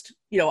antinatalist,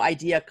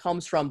 idea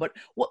comes from, but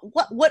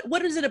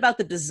what is it about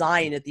the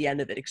design at the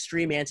end of it?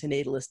 Extreme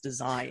antinatalist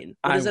design.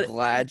 I'm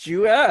glad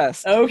you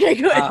asked. Okay,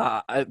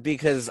 good.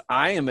 Because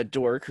I am a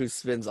dork who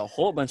spends a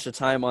whole bunch of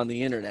time on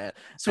the internet.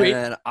 Sweet.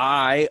 And then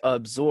I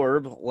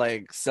absorb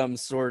like some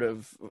sort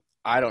of,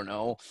 I don't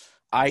know,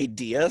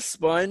 idea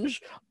sponge,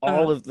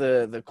 all of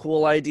the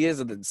cool ideas,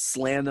 and then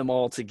slam them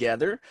all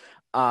together.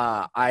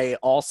 I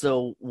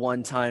also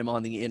one time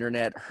on the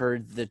internet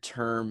heard the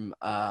term,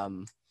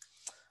 oh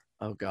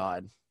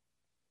God,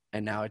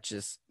 and now it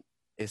just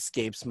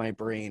escapes my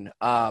brain.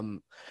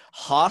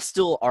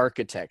 Hostile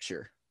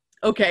architecture.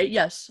 Okay.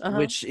 Yes.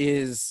 Which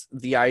is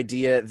the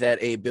idea that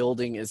a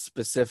building is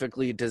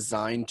specifically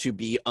designed to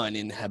be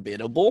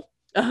uninhabitable.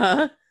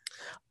 I'm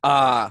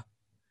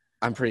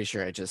pretty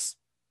sure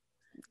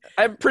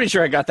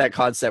I got that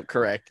concept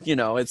correct.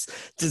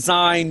 It's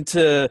designed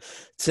to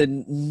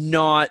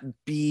not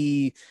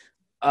be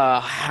a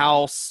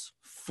house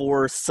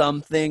for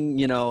something,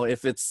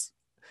 if it's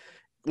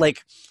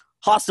like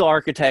hostile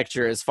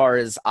architecture, as far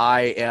as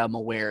I am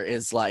aware,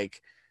 is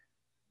like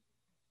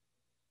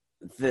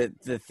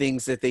the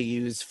things that they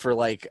use for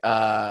like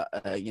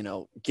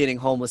getting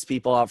homeless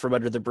people out from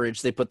under the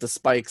bridge. They put the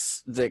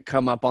spikes that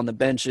come up on the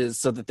benches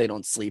so that they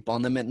don't sleep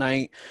on them at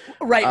night.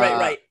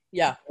 Right.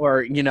 Yeah.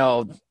 Or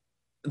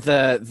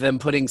them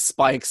putting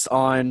spikes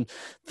on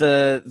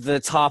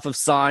the top of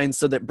signs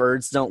so that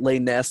birds don't lay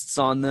nests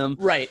on them.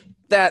 Right.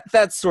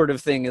 That sort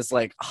of thing is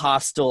like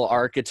hostile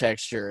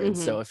architecture. And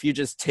so if you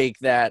just take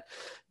that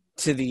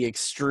to the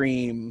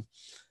extreme,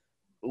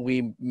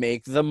 we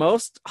make the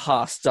most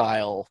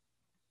hostile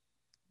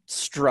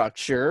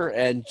structure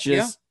and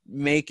just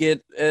make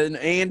it an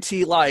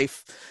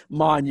anti-life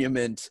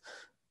monument,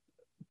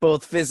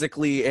 both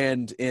physically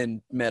and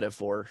in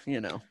metaphor,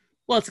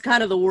 Well, it's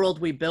kind of the world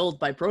we build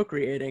by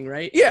procreating,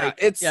 right? Yeah,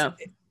 it's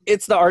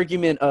the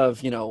argument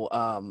of,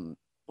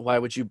 why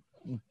would you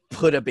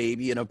put a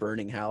baby in a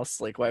burning house?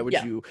 Like, why would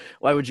you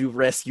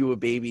rescue a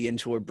baby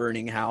into a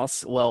burning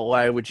house? Well,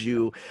 why would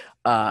you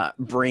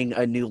bring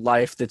a new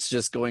life that's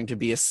just going to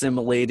be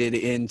assimilated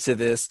into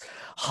this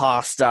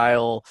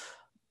hostile,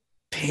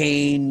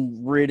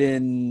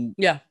 pain-ridden,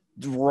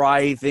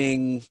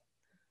 writhing?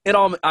 It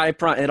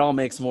all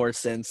makes more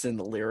sense in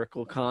the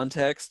lyrical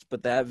context,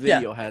 but that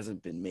video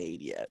hasn't been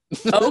made yet.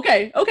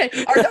 Okay.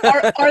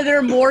 Are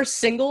there more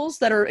singles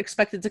that are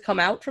expected to come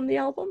out from the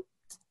album?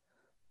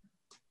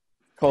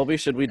 Colby,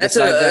 should we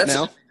decide that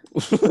now?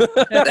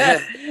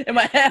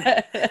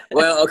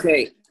 Well,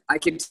 okay. I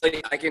can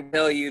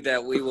tell you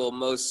that we will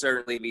most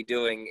certainly be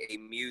doing a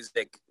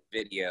music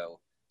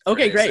video for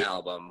this great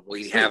album.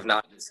 We have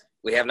not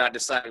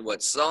decided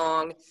what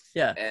song.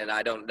 Yeah. And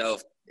I don't know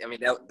if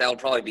that'll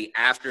probably be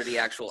after the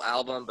actual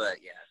album, but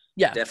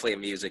definitely a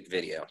music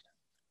video.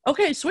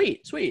 Okay,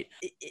 sweet.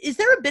 Is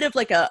there a bit of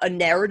like a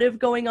narrative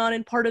going on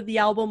in part of the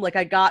album? Like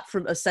I got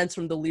from a sense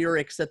from the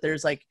lyrics that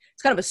there's like,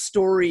 it's kind of a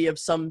story of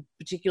some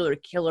particular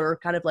killer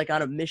kind of like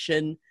on a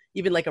mission,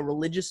 even like a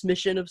religious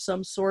mission of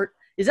some sort.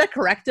 Is that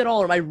correct at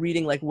all? Or am I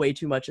reading like way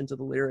too much into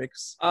the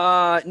lyrics?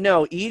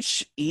 No,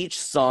 each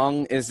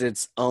song is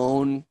its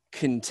own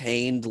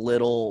contained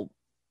little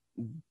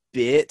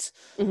bit.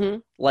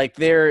 Like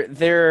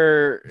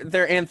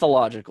they're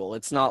anthological.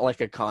 It's not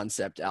like a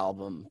concept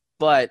album,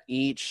 but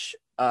each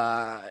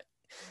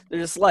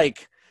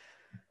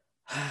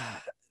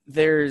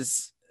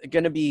there's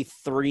gonna be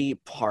 3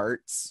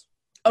 parts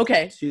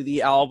to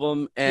the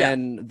album,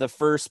 and the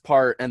first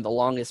part and the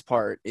longest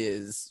part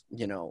is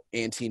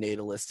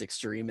antinatalist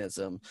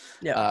extremism,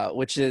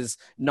 which is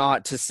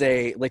not to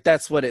say like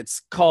that's what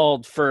it's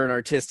called for an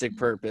artistic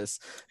purpose,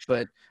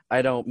 but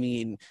I don't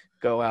mean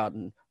go out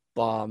and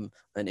bomb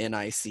an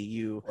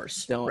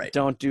NICU.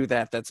 Don't do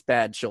that. That's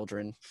bad,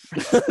 children.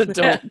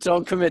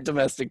 don't commit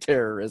domestic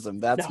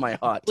terrorism. That's my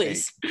hot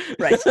please. take.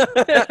 Right.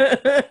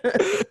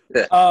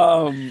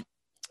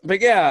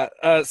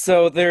 But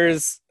so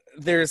there's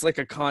like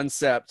a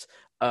concept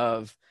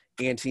of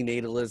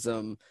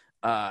antinatalism,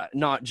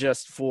 not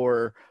just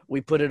for we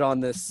put it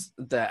on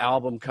the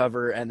album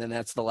cover and then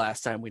that's the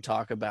last time we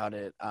talk about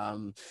it.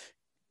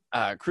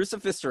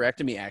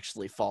 Crucifixorectomy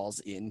actually falls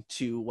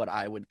into what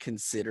I would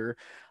consider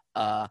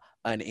an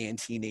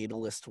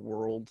antinatalist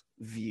world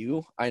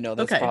view. I know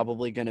that's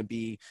probably going to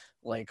be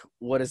like,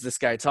 what is this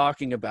guy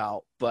talking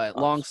about? But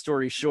long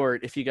story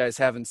short, if you guys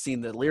haven't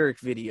seen the lyric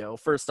video,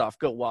 first off,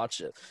 go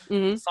watch it.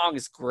 The song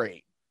is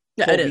great.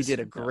 Yeah, Colby it is. did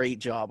a great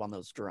job on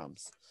those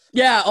drums.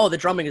 Yeah. Oh, the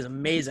drumming is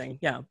amazing.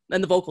 Yeah,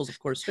 and the vocals, of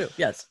course, too.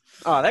 Yes.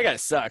 Oh, that guy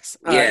sucks.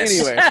 Yes.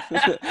 Anyway.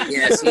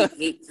 Yes,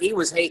 he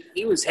was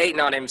hating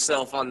on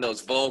himself on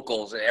those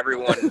vocals, and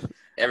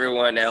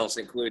everyone else,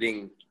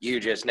 including you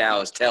just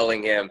now, is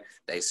telling him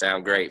they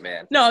sound great,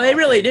 man. No, they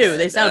really do. Thanks.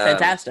 They sound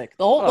fantastic.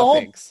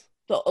 Thanks.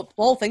 The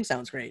whole thing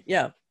sounds great.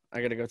 Yeah.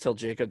 I gotta go tell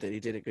Jacob that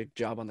he did a good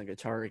job on the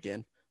guitar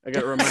again. I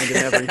gotta remind him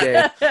every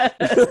day.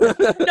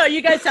 No,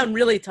 you guys sound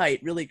really tight,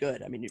 really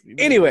good. I mean,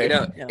 anyway,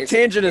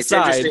 tangent it's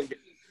aside.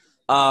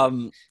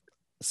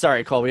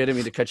 Sorry, Colby, I didn't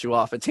mean to cut you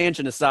off. A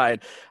tangent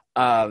aside,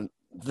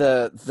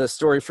 the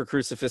story for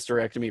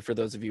crucifixorectomy, for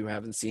those of you who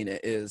haven't seen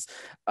it, is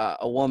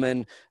a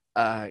woman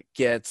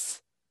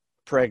gets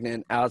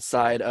pregnant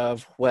outside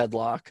of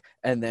wedlock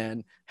and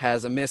then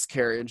has a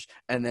miscarriage,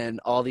 and then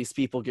all these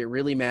people get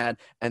really mad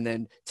and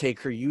then take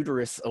her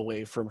uterus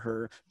away from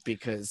her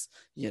because,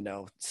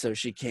 so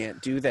she can't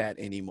do that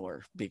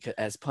anymore because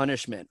as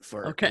punishment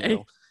for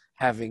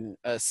having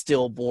a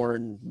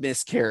stillborn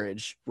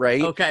miscarriage,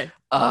 right? Okay.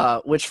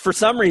 Which for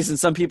some reason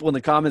some people in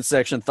the comments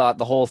section thought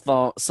the whole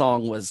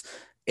song was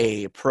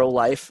a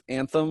pro-life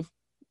anthem.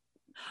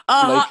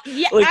 I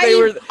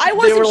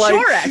wasn't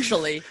sure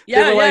actually.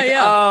 Yeah,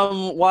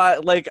 why?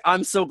 Like,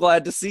 I'm so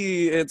glad to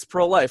see it's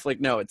pro-life. Like,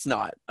 no, it's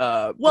not.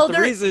 Well,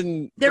 there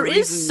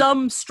is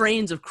some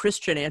strains of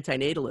Christian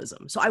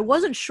antinatalism, so I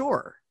wasn't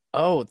sure.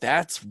 Oh,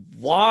 that's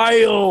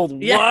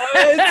wild. Yeah.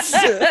 What?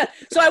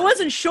 So I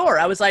wasn't sure.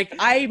 I was like,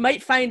 I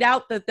might find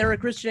out that they're a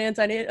Christian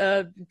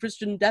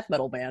Christian death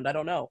metal band. I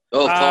don't know.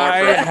 Oh, I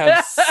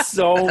have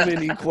so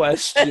many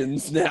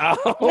questions now.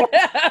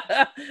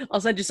 I'll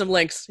send you some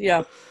links.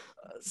 Yeah.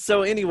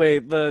 So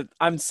anyway,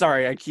 I'm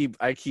sorry. I keep.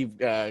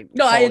 No,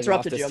 I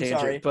interrupted you. I'm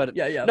sorry. But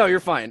yeah. No, you're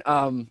fine.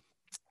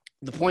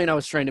 The point I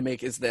was trying to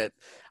make is that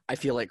I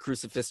feel like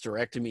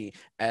crucifixorectomy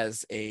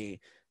as a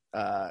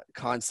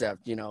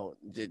concept,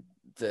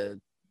 the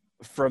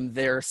from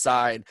their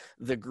side,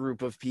 the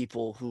group of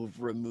people who've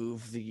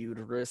removed the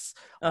uterus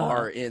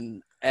are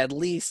in at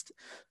least,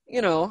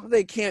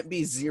 they can't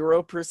be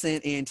 0%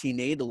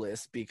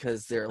 antinatalist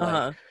because they're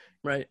like,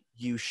 right,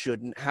 you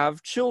shouldn't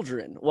have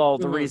children. Well,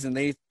 the reason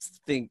they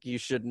think you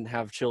shouldn't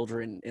have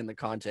children in the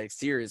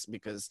context here is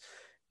because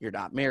you're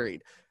not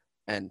married.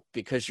 And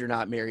because you're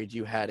not married,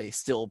 you had a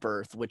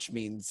stillbirth, which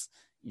means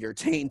you're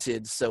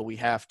tainted. So we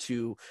have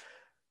to,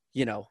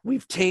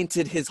 we've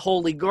tainted his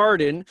holy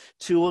garden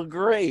to a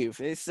grave.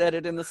 They said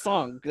it in the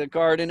song, the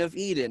Garden of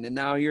Eden. And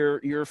now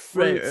your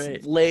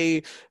fruits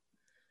lay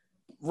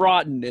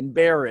rotten and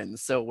barren.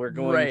 So we're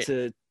going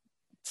to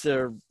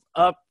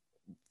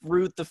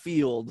uproot the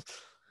field.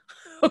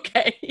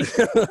 Okay.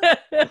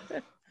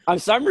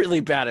 I'm really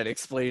bad at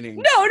explaining.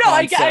 No,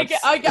 I get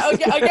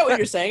what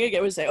you're saying. I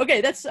get what you're saying.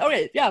 Okay, that's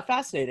okay. Yeah,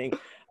 fascinating.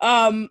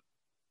 Where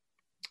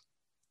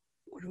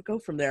do we go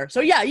from there? So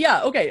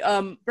yeah. Okay.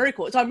 Very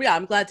cool. So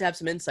I'm glad to have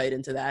some insight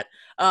into that.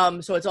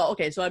 So it's all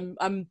okay. So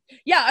I'm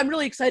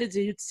really excited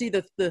to see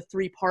the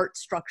 3-part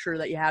structure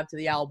that you have to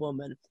the album,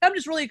 and I'm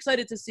just really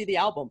excited to see the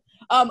album.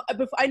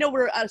 I know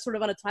we're sort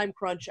of on a time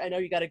crunch. I know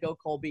you got to go,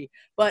 Colby.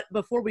 But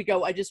before we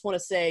go, I just want to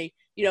say,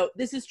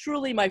 this is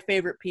truly my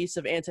favorite piece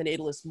of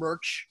antinatalist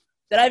merch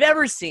that I've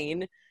ever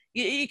seen.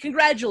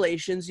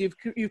 Congratulations, you've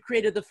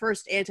created the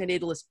first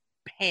antinatalist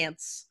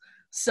pants.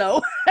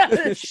 So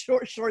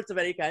shorts of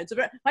any kind. So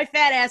my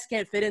fat ass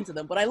can't fit into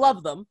them, but I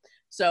love them.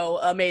 So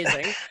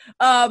amazing.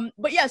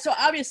 But yeah, so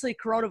obviously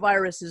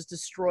coronavirus has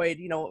destroyed,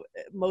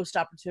 most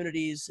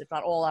opportunities, if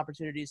not all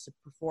opportunities, to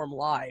perform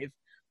live.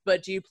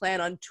 But do you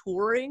plan on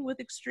touring with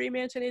Extreme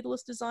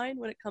Antinatalist Design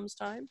when it comes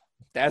time?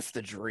 That's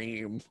the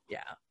dream.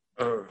 Yeah.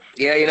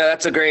 Yeah,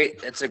 that's a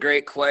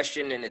great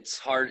question, and it's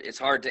hard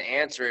to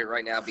answer it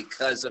right now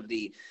because of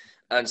the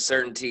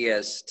uncertainty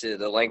as to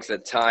the length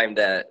of time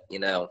that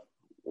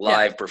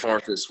live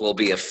performances will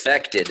be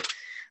affected.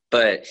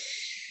 But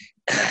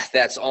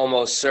that's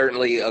almost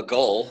certainly a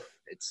goal.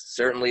 It's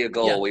certainly a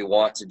goal. Yeah. We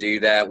want to do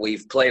that.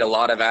 We've played a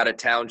lot of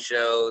out-of-town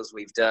shows.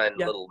 We've done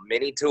little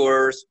mini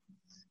tours.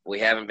 We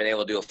haven't been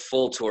able to do a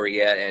full tour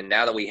yet, and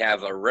now that we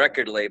have a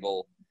record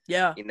label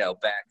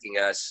backing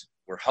us,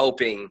 we're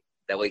hoping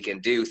that we can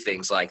do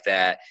things like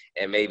that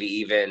and maybe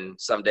even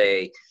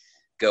someday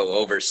go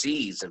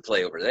overseas and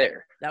play over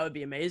there. That would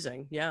be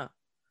amazing. Yeah.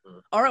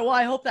 All right. Well,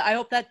 I hope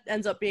that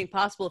ends up being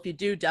possible. If you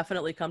do,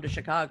 definitely come to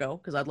Chicago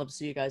because I'd love to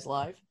see you guys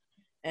live.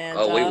 And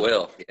we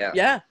will.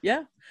 Yeah.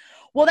 Yeah.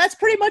 Well, that's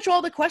pretty much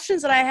all the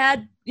questions that I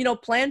had,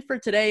 planned for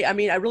today. I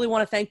mean, I really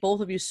want to thank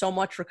both of you so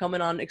much for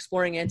coming on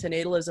Exploring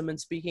Antinatalism and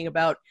speaking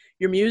about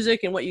your music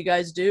and what you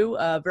guys do.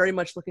 Very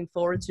much looking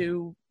forward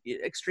to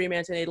Extreme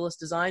Antinatalist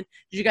Design.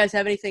 Did you guys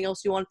have anything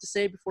else you wanted to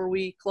say before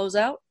we close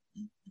out?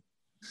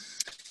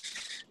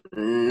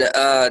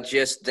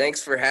 Just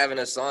thanks for having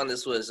us on.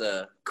 This was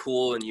a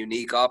cool and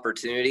unique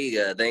opportunity.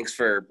 Thanks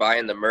for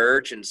buying the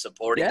merch and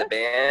supporting the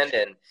band.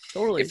 And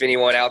if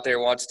anyone out there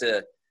wants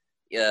to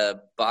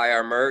buy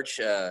our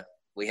merch,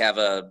 we have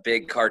a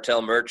Big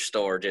Cartel merch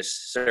store.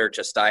 Just search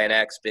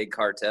Astyanax Big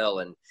Cartel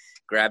and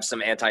grab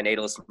some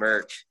antinatalist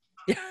merch.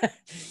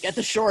 Get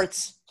the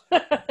shorts.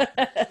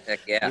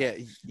 Heck yeah. Yeah,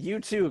 you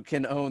too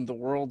can own the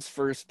world's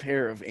first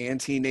pair of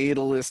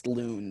antinatalist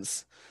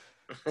loons.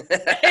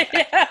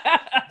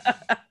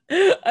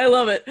 I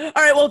love it. All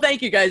right, well,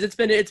 thank you guys. It's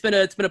been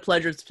a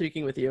pleasure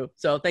speaking with you.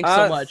 So thanks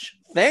so much.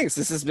 Thanks.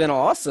 This has been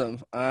awesome.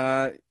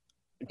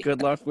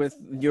 Good luck with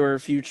your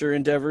future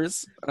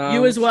endeavors.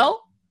 You as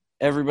well.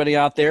 Everybody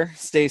out there,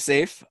 stay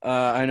safe.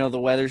 I know the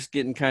weather's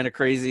getting kind of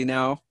crazy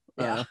now.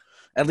 Yeah.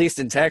 At least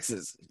in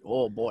Texas.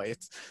 Oh boy,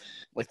 it's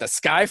like the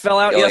sky fell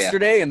out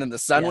yesterday, and then the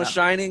sun was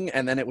shining,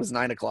 and then it was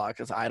 9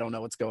 o'clock. I don't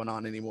know what's going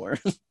on anymore.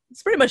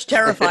 It's pretty much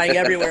terrifying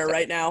everywhere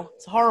right now.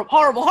 It's a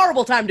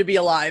horrible time to be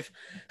alive.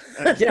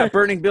 Yeah,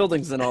 burning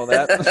buildings and all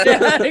that.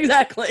 Yeah,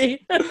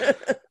 exactly.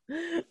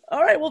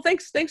 All right, well,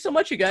 thanks so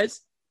much, you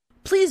guys.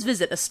 Please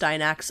visit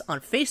Astyanax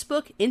on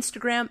Facebook,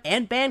 Instagram,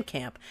 and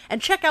Bandcamp,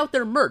 and check out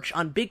their merch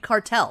on Big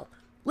Cartel.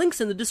 Links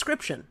in the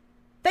description.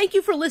 Thank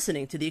you for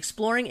listening to the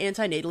Exploring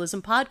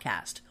Antinatalism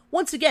podcast.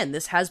 Once again,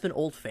 this has been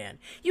Old Fan.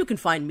 You can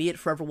find me at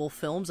Forever Wolf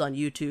Films on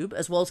YouTube,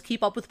 as well as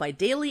keep up with my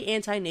daily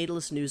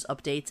antinatalist news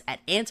updates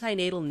at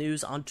Antinatal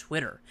News on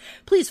Twitter.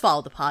 Please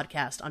follow the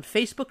podcast on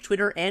Facebook,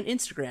 Twitter, and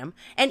Instagram,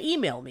 and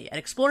email me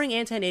at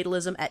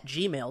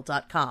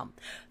exploringantinatalism@gmail.com.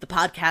 The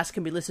podcast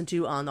can be listened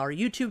to on our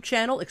YouTube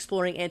channel,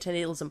 Exploring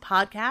Antinatalism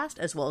Podcast,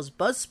 as well as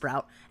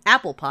Buzzsprout,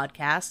 Apple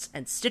Podcasts,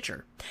 and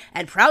Stitcher.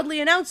 And proudly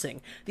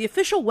announcing, the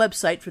official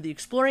website for the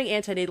Exploring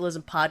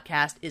Antinatalism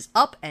podcast is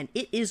up, and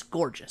it is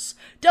gorgeous.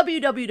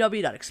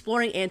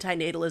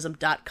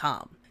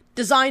 www.exploringantinatalism.com.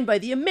 Designed by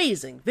the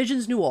amazing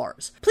Visions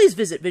Noirs. Please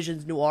visit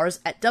Visions Noirs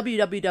at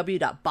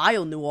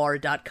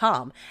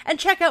www.bionoir.com and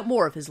check out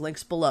more of his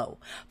links below.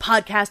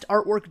 Podcast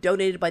artwork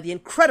donated by the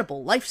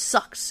incredible Life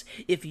Sucks.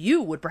 If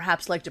you would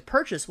perhaps like to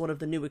purchase one of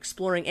the new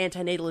Exploring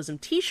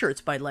Antinatalism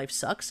t-shirts by Life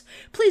Sucks,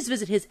 please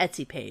visit his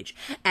Etsy page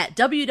at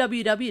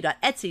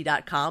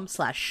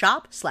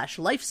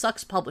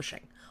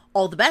www.etsy.com/shop/lifesuckspublishing.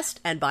 All the best,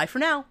 and bye for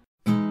now.